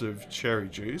 10/19ths of cherry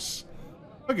juice.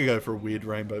 I could go for a weird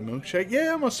rainbow milkshake.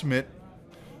 Yeah, I must admit,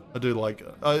 I do like.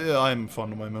 I'm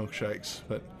fond of my milkshakes,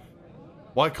 but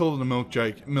why call it a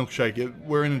milkshake?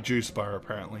 We're in a juice bar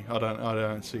apparently. I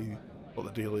don't see what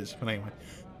the deal is, but anyway.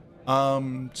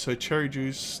 So cherry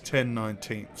juice,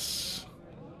 10/19ths.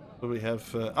 What do we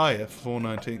have? Oh yeah,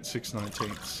 4/19ths,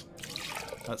 6/19ths.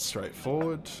 That's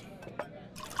straightforward.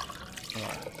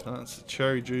 Alright, so that's the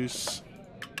cherry juice.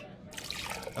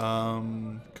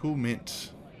 Cool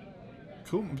mint.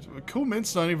 Cool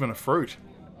mint's not even a fruit.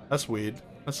 That's weird.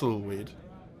 That's a little weird.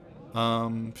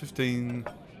 15,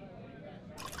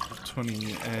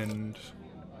 20, and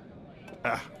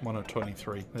 1 of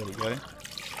 23. There we go.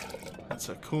 That's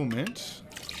a cool mint.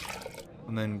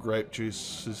 And then grape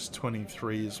juice is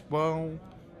 23 as well.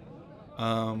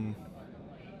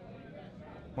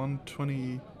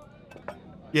 120.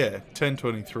 Yeah,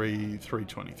 10/23,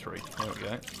 3/23. There we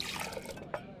go.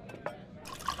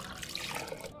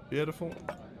 Beautiful.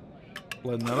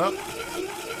 Blend that up.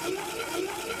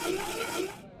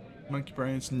 Monkey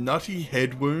brains. Nutty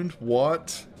head wound.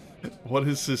 What? What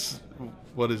is this?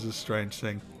 What is this strange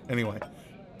thing? Anyway,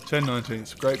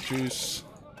 10/19ths grape juice.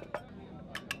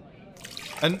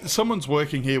 And someone's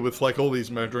working here with like all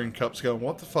these measuring cups going,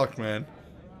 what the fuck, man?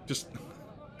 Just,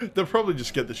 they'll probably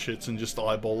just get the shits and just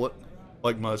eyeball it,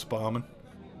 like most barmen.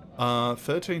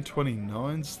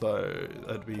 13/29s though,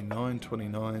 that'd be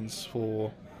 9/29s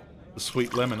for the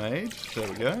sweet lemonade. There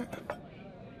we go.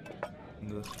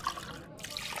 And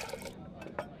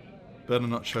better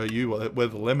not show you where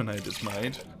the lemonade is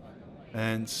made.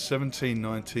 And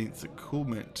 17/19ths at Cool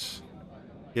Mint.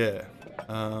 Yeah,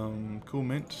 Cool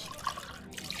Mint.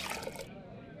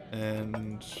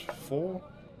 And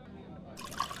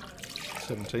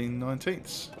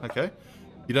 17/19ths. Okay.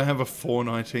 You don't have a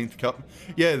 4/19th cup?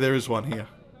 Yeah, there is one here.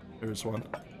 There is one.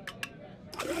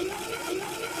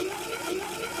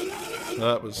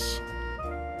 That was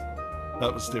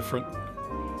different.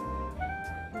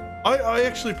 I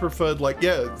actually preferred, like,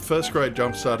 yeah, first grade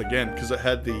Jumpstart again, because it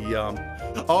had the,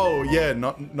 oh yeah,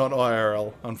 not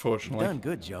IRL, unfortunately. Done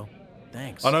good, Joe.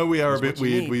 Thanks. I know we are a bit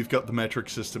weird. We've got the metric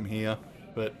system here,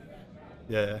 but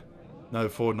yeah, no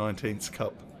 4/19ths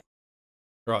cup.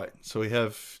 Right, so we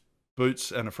have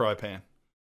boots and a fry pan.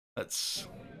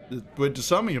 We're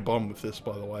disarming a bomb with this,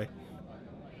 by the way.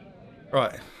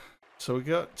 Right, so we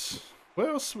got,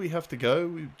 where else do we have to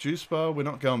go? Juice bar, we're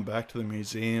not going back to the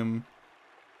museum.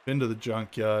 Been to the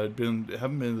junkyard,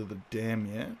 haven't been to the dam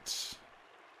yet.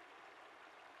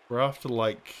 We're after,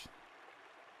 like,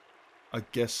 I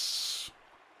guess,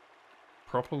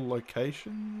 proper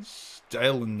locations?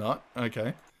 Dale and Nut,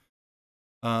 okay.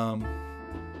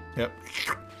 Yep.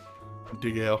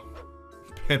 Dig our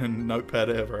pen and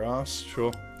notepad out of our ass,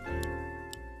 sure.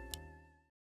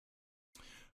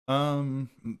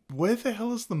 Where the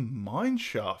hell is the mine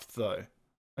shaft, though?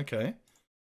 Okay.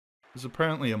 There's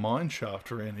apparently a mine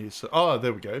shaft around here. So, oh,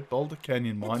 there we go. Boulder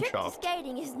Canyon mine The trick to shaft.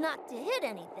 skating is not to hit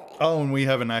anything. Oh, and we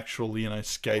have an actual, you know,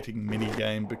 skating mini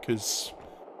game because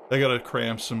they got to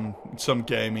cram some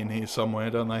game in here somewhere,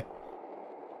 don't they?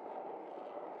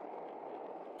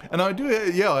 And I do,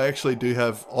 yeah, I actually do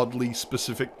have oddly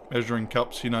specific measuring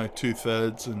cups, you know,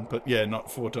 2/3, but yeah, not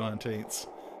 4/19ths.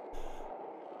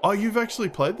 Oh, you've actually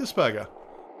played this bagger?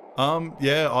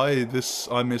 Yeah,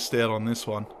 I missed out on this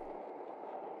one.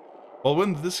 Well,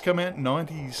 when did this come out?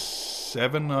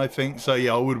 97, I think. So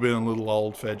yeah, I would have been a little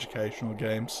old for educational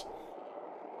games.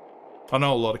 I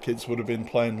know a lot of kids would have been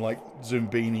playing like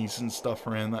Zumbinis and stuff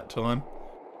around that time.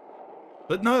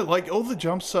 But no, like all the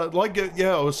Jumpstart, like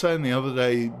yeah, I was saying the other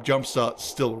day, Jumpstart's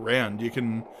still around.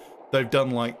 They've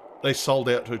done like, they sold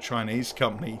out to a Chinese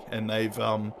company and they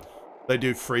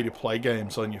do free to play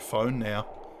games on your phone now.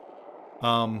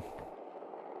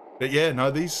 But yeah, no,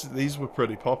 these were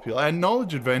pretty popular, and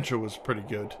Knowledge Adventure was pretty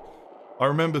good. I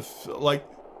remember like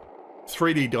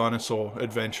 3D Dinosaur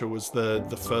Adventure was the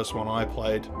first one I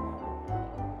played.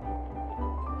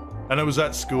 And it was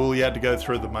at school, you had to go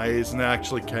through the maze, and it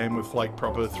actually came with like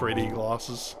proper 3D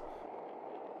glasses.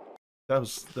 That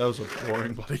was a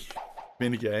boring bloody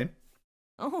minigame.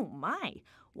 Oh my.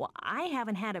 Well, I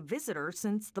haven't had a visitor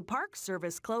since the Park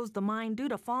Service closed the mine due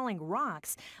to falling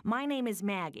rocks. My name is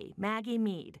Maggie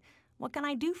Mead. What can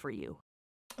I do for you?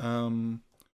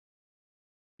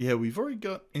 Yeah, we've already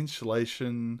got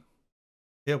insulation.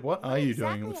 Yeah, what are you doing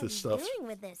exactly with are this you stuff? doing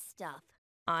with this stuff?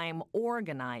 I'm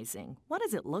organizing. What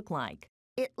does it look like?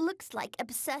 It looks like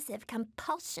obsessive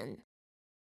compulsion.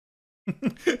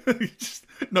 Just,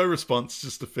 no response,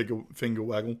 just a finger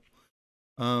waggle.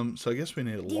 So I guess we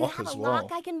need a Do you lock have as a well.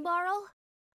 lock I can borrow?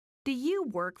 Do you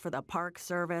work for the Park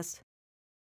Service?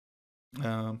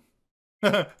 Why,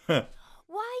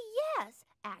 yes.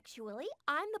 Actually,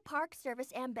 I'm the Park Service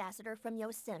ambassador from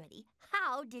Yosemite.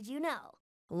 How did you know?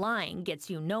 Lying gets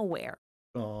you nowhere.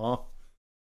 Aw.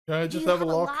 Can I Do just you have a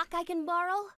lock? I can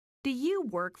borrow? Do you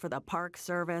work for the Park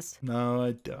Service? No,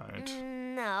 I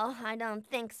don't. No, I don't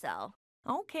think so.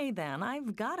 Okay then,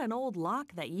 I've got an old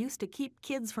lock that used to keep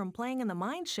kids from playing in the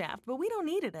mine shaft, but we don't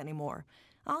need it anymore.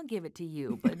 I'll give it to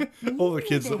you, but All the you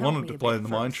kids need that help wanted me to a play bit in the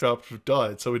mine first. shaft have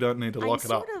died, so we don't need to lock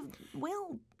I'm it up. sort of,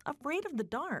 well, afraid of the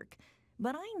dark,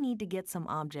 but I need to get some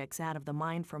objects out of the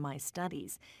mine for my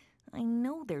studies. I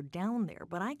know they're down there,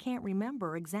 but I can't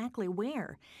remember exactly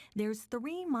where. There's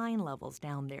 3 mine levels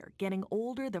down there, getting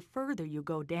older the further you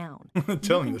go down.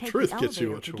 Telling can the take truth gets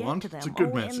you elevator what to you get want. to It's a them. good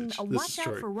Oh, message. and This watch is out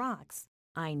true. for rocks.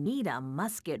 I need a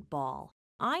musket ball.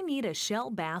 I need a shell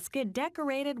basket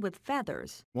decorated with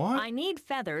feathers. What? I need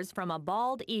feathers from a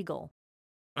bald eagle.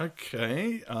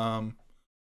 Okay,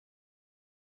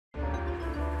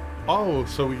 Oh,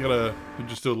 so we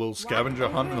just do a little scavenger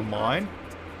Walk hunt in the over an mine?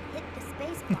 object. Hit the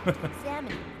space bar to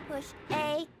examine it. Push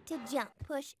A to jump.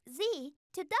 Push Z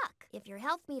to duck. If your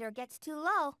health meter gets too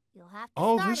low, you'll have to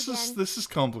Oh, start this again. is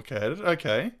complicated.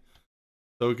 Okay.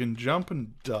 So we can jump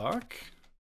and duck.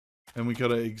 And we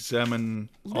gotta examine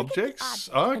Look objects?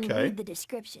 at the object and Okay. read the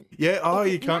description. Yeah, oh, If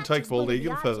you it can't take matches bald one of the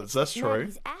eagle feathers. objects That's that true.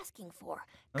 Maggie's asking for.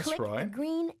 That's Click the right.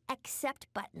 green accept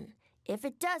button. If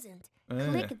it doesn't, Yeah,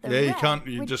 click the yeah, you red can't.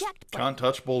 You just reject can't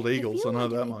button. touch bald If eagles. you I know need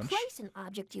to that much. replace an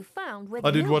object you found with I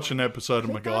a did new watch an one, episode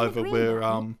of click on the MacGyver green where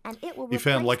button, and it will he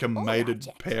found like a replace the old mated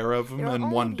object. pair of them, There'll and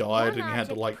only one be died, one and he had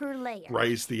to object like per layer.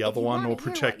 raise the If other you one wanna or hear what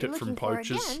protect you're it from looking for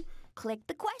poachers. again, click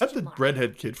the Had question the mark.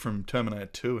 redhead kid from Terminator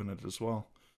 2 in it as well.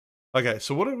 Okay,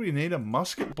 so what do we need? A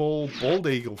musket ball, bald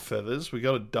eagle feathers. We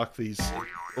got to duck these,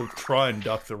 or try and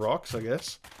duck the rocks, I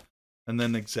guess, and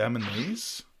then examine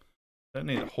these. Don't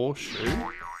need a horseshoe.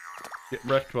 Get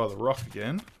wrecked by the rock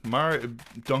again.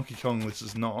 Donkey Kong, this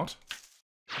is not.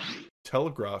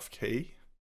 Telegraph key.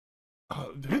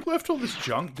 Who left all this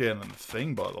junk down in the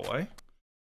thing, by the way?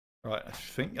 Right,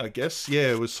 I guess,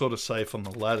 yeah, it was sort of safe on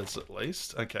the ladders at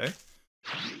least. Okay.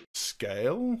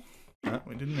 Scale. No,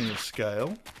 we didn't need a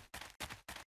scale.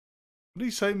 What do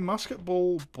you say? Musket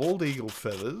ball, bald eagle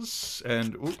feathers,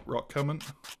 and ooh, rock coming.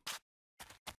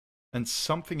 And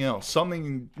something else.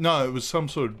 No, it was some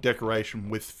sort of decoration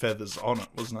with feathers on it,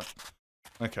 wasn't it?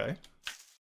 Okay.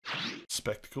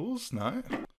 Spectacles? No.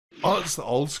 Oh, it's the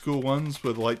old school ones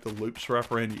with like the loops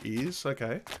wrap around your ears.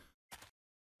 Okay.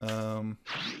 A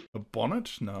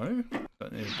bonnet? No.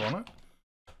 Don't need a bonnet.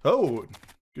 Oh,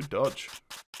 good dodge.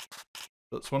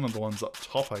 That's one of the ones up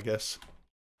top, I guess.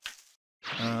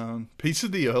 Piece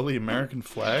of the early American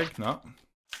flag? No.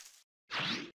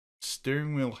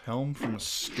 Steering wheel helm from a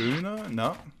schooner?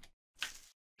 No.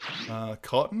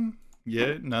 Cotton?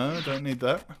 Yeah, no, don't need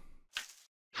that.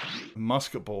 A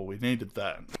musket ball, we needed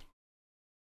that.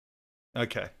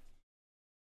 Okay.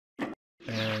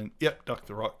 And, yep, duck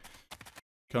the rock.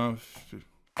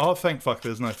 Oh, thank fuck,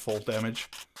 there's no fall damage.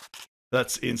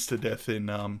 That's insta-death in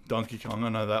Donkey Kong, I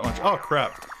know that much. Oh,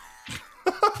 crap.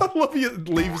 I love it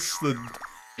leaves the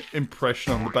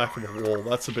impression on the back of the wall.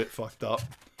 That's a bit fucked up.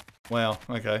 Wow,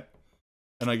 okay.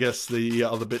 And I guess the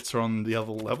other bits are on the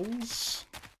other levels?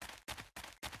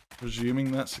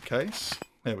 Presuming that's the case.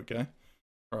 There we go.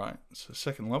 Right, so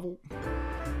second level.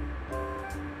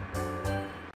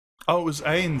 Oh, it was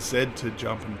A and Z to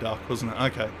jump and duck, wasn't it?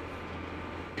 Okay.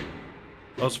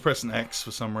 I was pressing X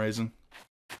for some reason.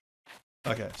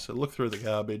 Okay, so look through the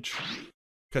garbage.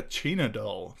 Kachina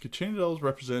doll. Kachina dolls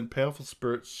represent powerful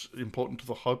spirits important to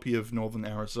the Hopi of northern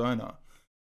Arizona.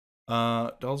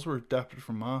 Dolls were adapted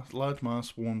from large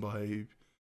masks worn by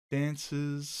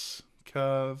dancers,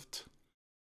 carved.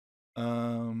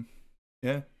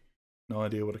 Yeah. No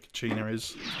idea what a kachina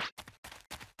is.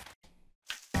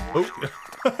 Oh,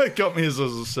 it got me as I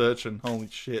was searching. Holy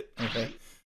shit. Okay.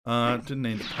 Didn't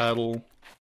need a paddle.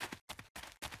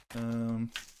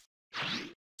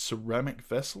 Ceramic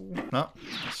vessel? No,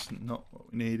 that's not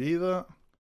what we need either.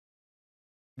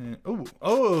 And,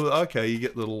 oh, okay, you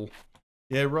get little...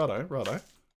 Yeah, righto.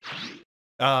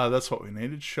 Ah, that's what we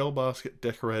needed. Shell basket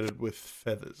decorated with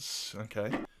feathers.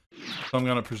 Okay. So I'm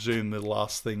going to presume the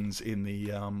last thing's in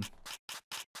the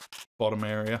bottom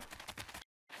area.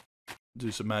 Do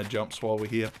some mad jumps while we're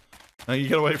here. Now you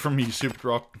get away from me, you stupid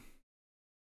rock.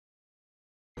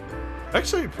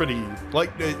 Actually pretty,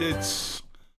 like, it's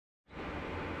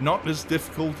not as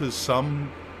difficult as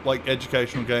some, like,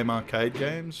 educational game arcade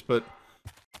games, but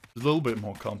it's a little bit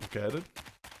more complicated.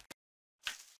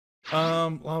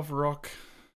 Lava rock.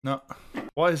 No.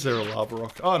 Why is there a lava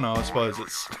rock? Oh no, I suppose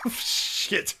it's...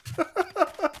 Shit!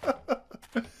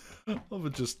 Lava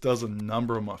just does a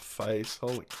number on my face.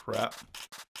 Holy crap.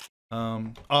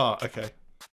 Oh, okay.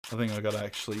 I think I gotta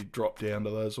actually drop down to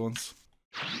those ones.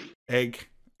 Egg.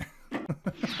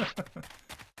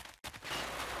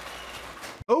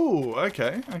 Oh,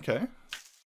 okay, okay.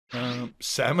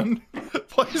 Salmon?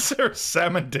 Why is there a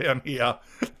salmon down here?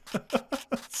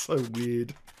 That's so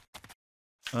weird.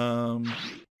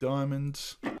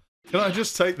 Diamonds. Can I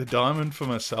just take the diamond for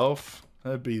myself?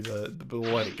 That'd be the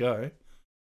way to go.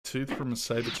 Tooth from a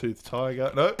saber-toothed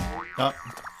tiger. Nope. No.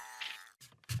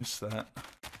 Just that.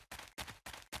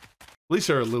 At least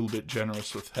they're a little bit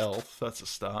generous with health. That's a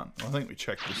start. I think we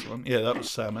checked this one. Yeah, that was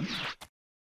salmon.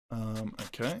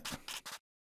 Okay.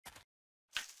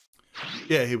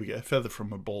 Yeah, here we go. Feather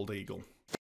from a bald eagle.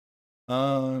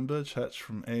 Birds hatch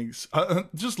from eggs.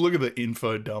 Just look at the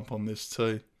info dump on this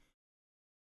too.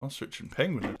 Ostrich and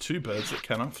penguin are two birds that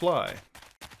cannot fly.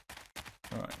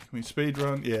 Alright, can we speed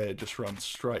run? Yeah, it just runs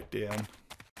straight down.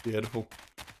 Beautiful.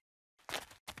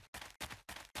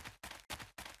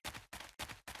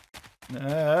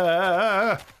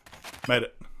 Ah, made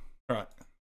it. Alright,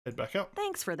 head back up.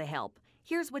 Thanks for the help.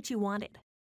 Here's what you wanted.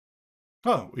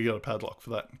 Oh, we got a padlock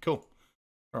for that. Cool.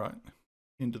 Alright,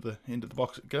 into the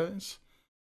box it goes.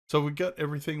 So we got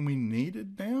everything we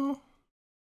needed now?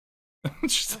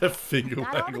 Just that finger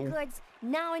Got waggle. all the goods.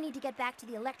 Now I need to get back to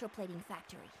the electroplating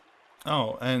factory.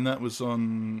 Oh, and that was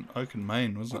on Oaken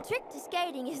Main, wasn't The it? trick to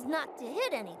skating is not to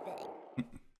hit anything.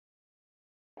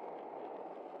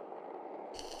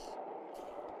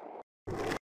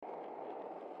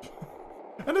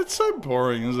 And it's so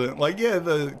boring, isn't it? Like, yeah,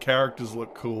 the characters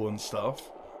look cool and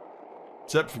stuff.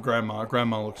 Except for Grandma.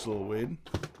 Grandma looks a little weird.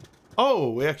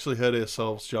 Oh, we actually heard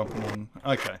ourselves jumping on.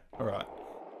 Okay, alright.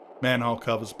 Manhole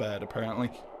cover's bad, apparently.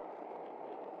 Can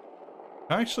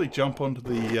I actually jump onto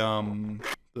the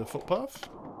footpath?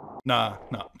 Nah,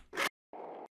 nah.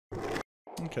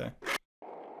 Okay.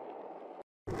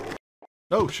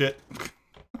 Oh, shit.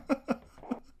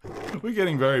 We're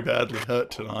getting very badly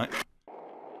hurt tonight.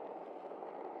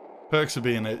 Perks of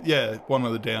being one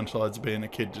of the downsides of being a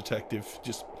kid detective.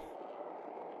 Just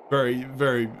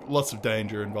lots of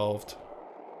danger involved.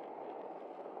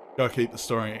 Gotta keep the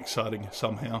story exciting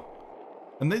somehow.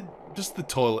 And then just the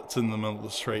toilets in the middle of the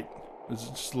street is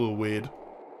just a little weird.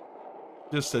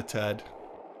 Just a tad.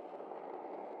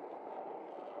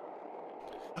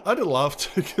 I'd have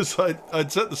laughed because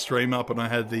I'd set the stream up and I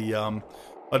had the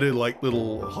I do like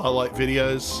little highlight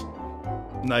videos.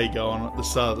 And they go on at the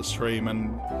start of the stream,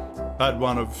 and I had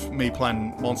one of me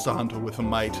playing Monster Hunter with a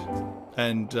mate,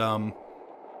 and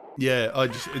yeah,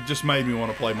 it just made me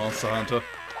want to play Monster Hunter.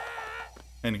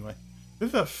 Anyway, who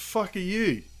the fuck are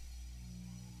you?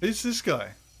 Who's this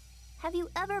guy? Have you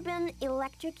ever been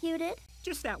electrocuted?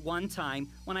 Just that one time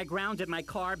when I grounded my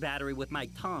car battery with my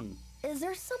tongue. Is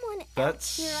there someone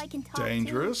That's else here I can talk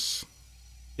dangerous.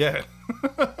 Yeah.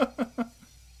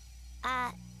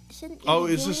 Shouldn't you Oh,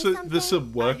 be is doing this a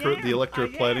something? worker at the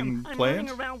electroplating I'm plant?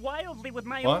 running around wildly with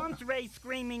my What? arms raised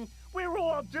screaming, "We're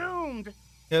all doomed!"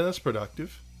 Yeah, that's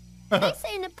productive. They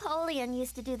say Napoleon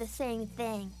used to do the same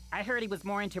thing. I heard he was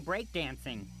more into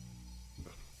breakdancing.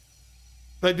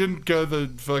 They didn't go the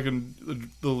fucking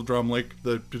little drum lick.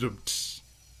 That's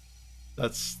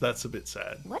a bit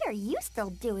sad. What are you still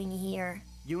doing here?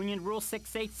 Union Rule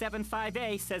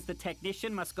 6875A says the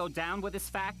technician must go down with his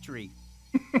factory.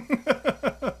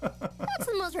 That's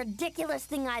the most ridiculous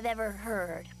thing I've ever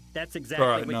heard. That's exactly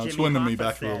Alright, what no, Jimmy it's winding me Hoffa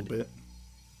back said. a little bit.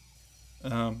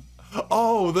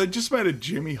 Oh, they just made a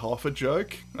Jimmy Hoffa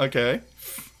joke? Okay.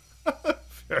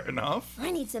 Fair enough.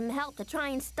 I need some help to try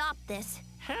and stop this.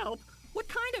 Help? What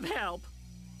kind of help?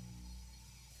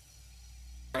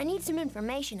 I need some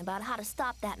information about how to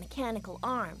stop that mechanical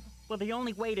arm. Well, the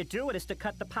only way to do it is to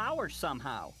cut the power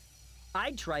somehow.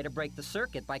 I'd try to break the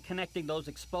circuit by connecting those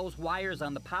exposed wires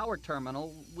on the power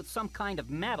terminal with some kind of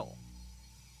metal.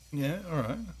 Yeah,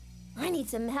 alright. I need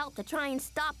some help to try and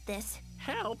stop this.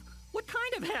 Help? What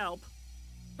kind of help?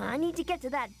 I need to get to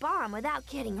that bomb without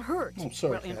getting hurt. Oh,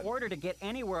 sorry, Well, in Cat. order to get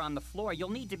anywhere on the floor, you'll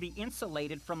need to be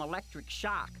insulated from electric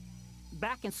shock.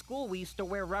 Back in school, we used to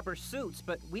wear rubber suits,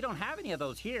 but we don't have any of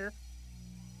those here.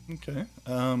 Okay.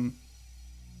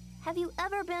 Have you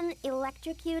ever been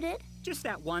electrocuted? Just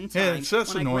that one time. Yeah,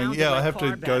 that's when I annoying. grounded Yeah, my I have car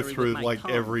to go battery through with my like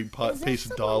tongue. every Is there piece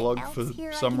of someone dialogue else for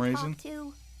here I some can reason. talk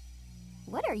to?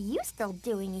 What are you still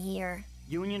doing here?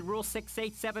 Union Rule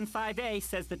 6875A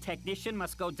says the technician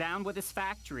must go down with his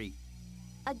factory.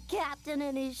 A captain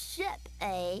in his ship,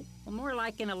 eh? Well, more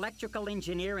like an electrical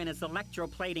engineer in his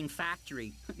electroplating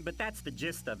factory. But that's the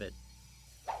gist of it.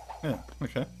 Yeah,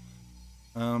 okay.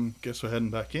 Guess we're heading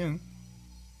back in.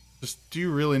 Just, do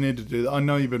you really need to do that? I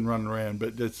know you've been running around,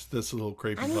 but that's a little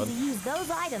creepy, I need bud. to use those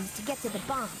items to get to the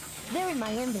bomb. They're in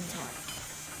my inventory.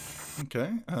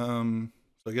 Okay,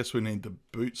 so I guess we need the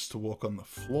boots to walk on the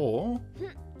floor.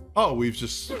 Oh, we're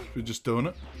just doing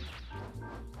it.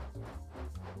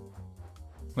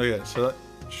 Okay, so that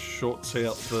shorts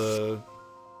out the...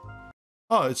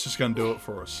 Oh, it's just going to do it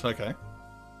for us. Okay.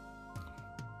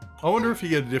 I wonder if you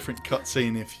get a different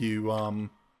cutscene if you,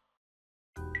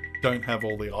 don't have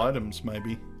all the items,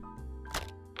 maybe.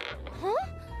 Huh?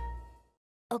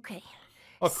 Okay.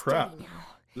 Oh, crap. Steady now.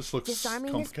 This looks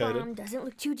Disarming complicated. this bomb doesn't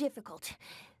look too difficult.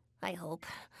 I hope.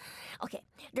 Okay,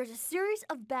 there's a series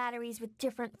of batteries with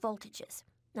different voltages.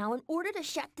 Now, in order to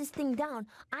shut this thing down,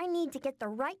 I need to get the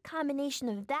right combination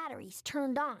of batteries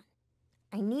turned on.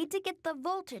 I need to get the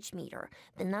voltage meter,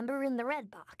 the number in the red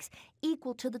box,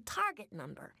 equal to the target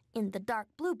number in the dark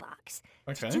blue box.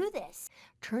 Okay. To do this,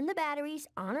 turn the batteries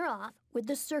on or off with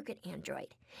the circuit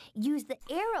android. Use the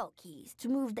arrow keys to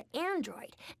move the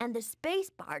android and the space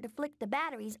bar to flick the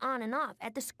batteries on and off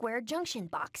at the square junction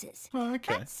boxes. Oh,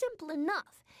 okay. That's simple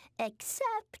enough,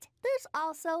 except there's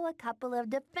also a couple of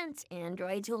defense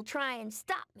androids who'll try and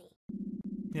stop me.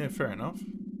 Yeah, fair enough.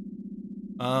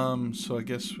 So I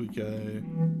guess we go...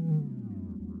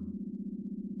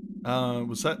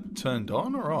 was that turned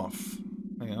on or off?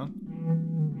 Hang on.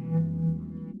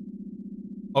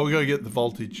 Oh, we gotta get the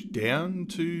voltage down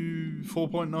to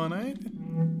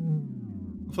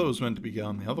 4.98? I thought it was meant to be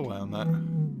going the other way on that.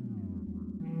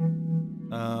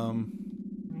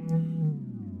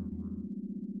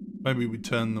 Maybe we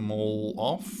turn them all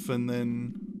off and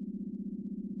then...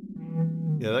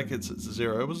 Yeah, that gets it to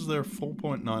 0. Was there a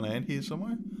 4.98 here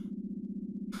somewhere?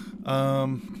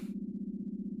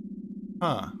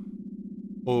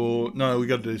 Or, no, we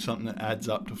gotta do something that adds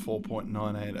up to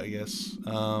 4.98, I guess.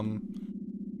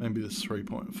 Maybe this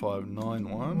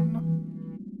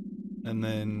 3.591. And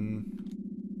then...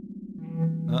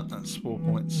 that's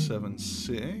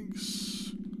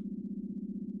 4.76.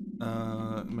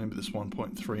 Maybe this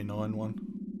 1.391.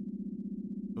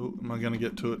 Oh, am I going to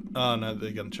get to it? Oh, no,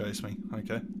 they're going to chase me.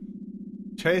 Okay.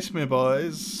 Chase me,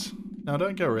 boys. No,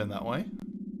 don't go around that way.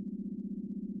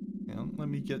 Hang on, let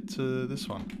me get to this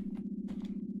one.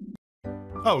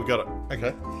 Oh, we got it.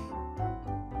 Okay.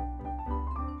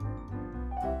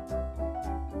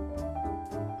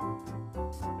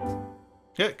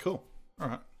 Yeah, cool.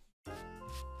 Alright.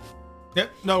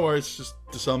 Yep, no worries. Just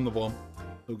disarm the bomb.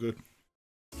 All good.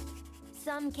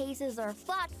 Some cases are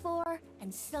fought for,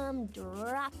 and some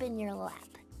drop in your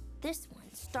lap. This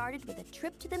one started with a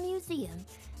trip to the museum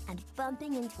and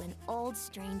bumping into an old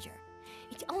stranger.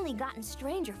 It's only gotten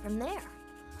stranger from there.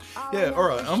 Yeah,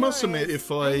 alright. I must admit, if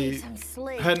I need some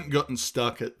sleep. hadn't gotten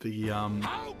stuck at the,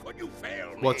 How could you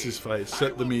fail me? what's his face,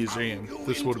 at the museum,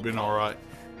 this would have been alright.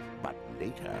 But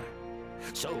later.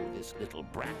 So this little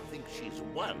brat thinks she's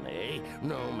won, eh?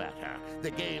 No matter. The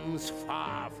game's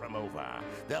far from over.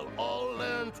 They'll all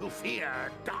learn to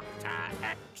fear Dr.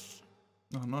 X.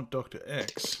 No, not Dr.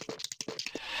 X.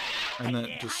 And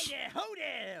that just... Ho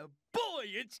there! Boy,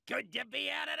 it's good to be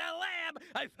out of the lab!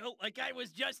 I felt like I was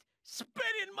just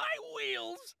spinning my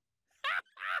wheels!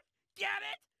 Get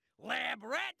it? Lab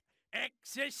rat,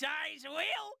 exercise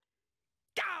wheel?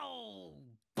 Go!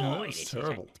 No, that Boy, was this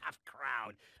terrible. is a tough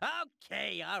crowd.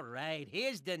 Okay, all right,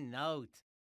 here's the note.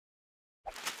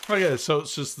 Okay, so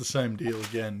it's just the same deal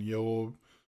again. You're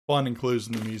finding clues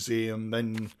in the museum,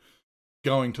 then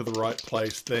going to the right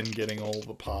place, then getting all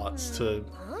the parts to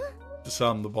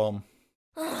disarm the bomb.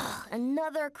 Ugh,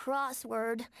 another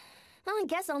crossword. Well, I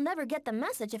guess I'll never get the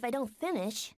message if I don't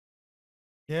finish.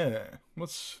 Yeah,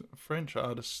 what's a French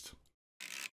artist?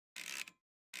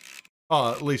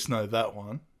 Oh, at least know that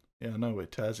one. Yeah, I know where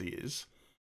Tazzy is.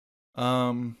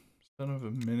 Son of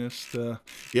a minister.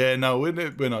 Yeah, no, we're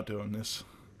not doing this.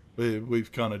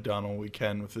 We've kind of done all we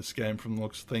can with this game from the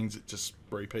looks of things. It just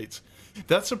repeats.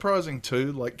 That's surprising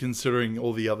too, like considering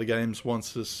all the other games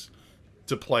wants us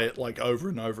to play it like over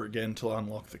and over again to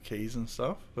unlock the keys and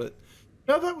stuff. But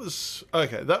no, that was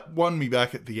okay. That won me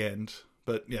back at the end.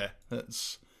 But yeah,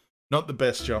 that's not the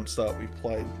best Jumpstart we've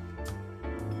played.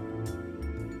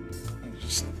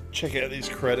 Just check out these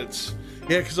credits.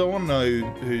 Yeah, because I want to know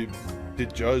who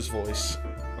did Joe's voice.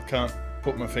 I can't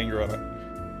put my finger on it.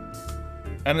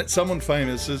 And it's someone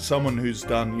famous. It's someone who's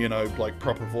done, you know, like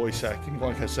proper voice acting.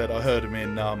 Like I said, I heard him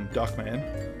in Duckman.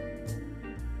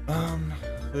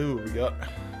 Who we got?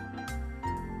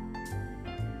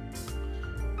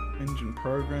 Engine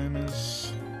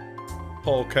programmers.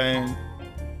 Paul Kang.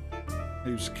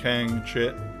 Who's Kang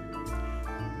shit?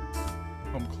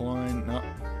 Tom Klein, no.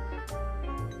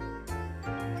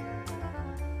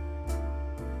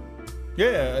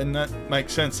 Yeah, and that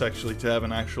makes sense actually to have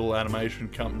an actual animation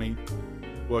company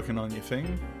working on your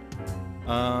thing.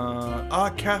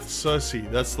 Kath Cersei,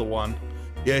 that's the one.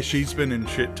 Yeah, she's been in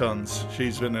shit tons.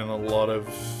 She's been in a lot of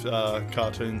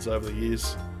cartoons over the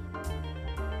years.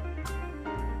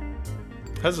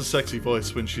 Has a sexy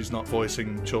voice when she's not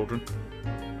voicing children.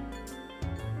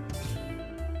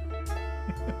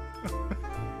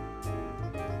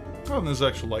 Oh, and there's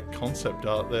actual like concept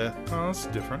art there. Oh, that's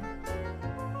different.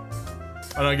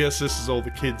 And I guess this is all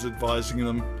the kids advising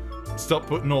them, stop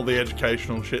putting all the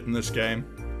educational shit in this game.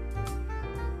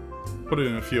 Put it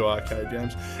in a few arcade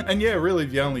games. And yeah, really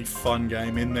the only fun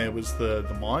game in there was the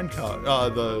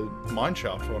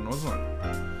Mineshaft one, wasn't it?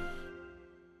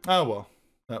 Oh well,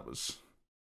 that was...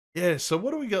 Yeah, so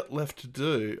what do we got left to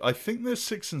do? I think there's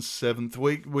 6th and 7th.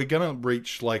 We're gonna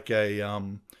reach like a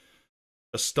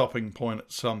stopping point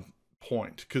at some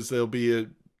point, because there'll be a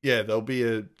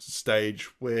stage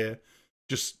where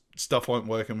just stuff won't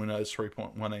work in Windows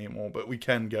 3.1 anymore, but we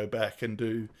can go back and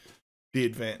do the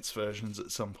advanced versions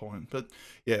at some point. But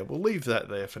yeah, we'll leave that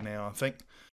there for now, I think.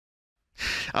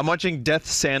 I'm watching Death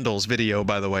Sandals video,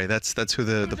 by the way. That's who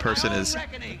the person is.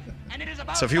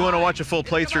 So if you want to watch a full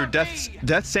playthrough,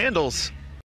 Death Sandals,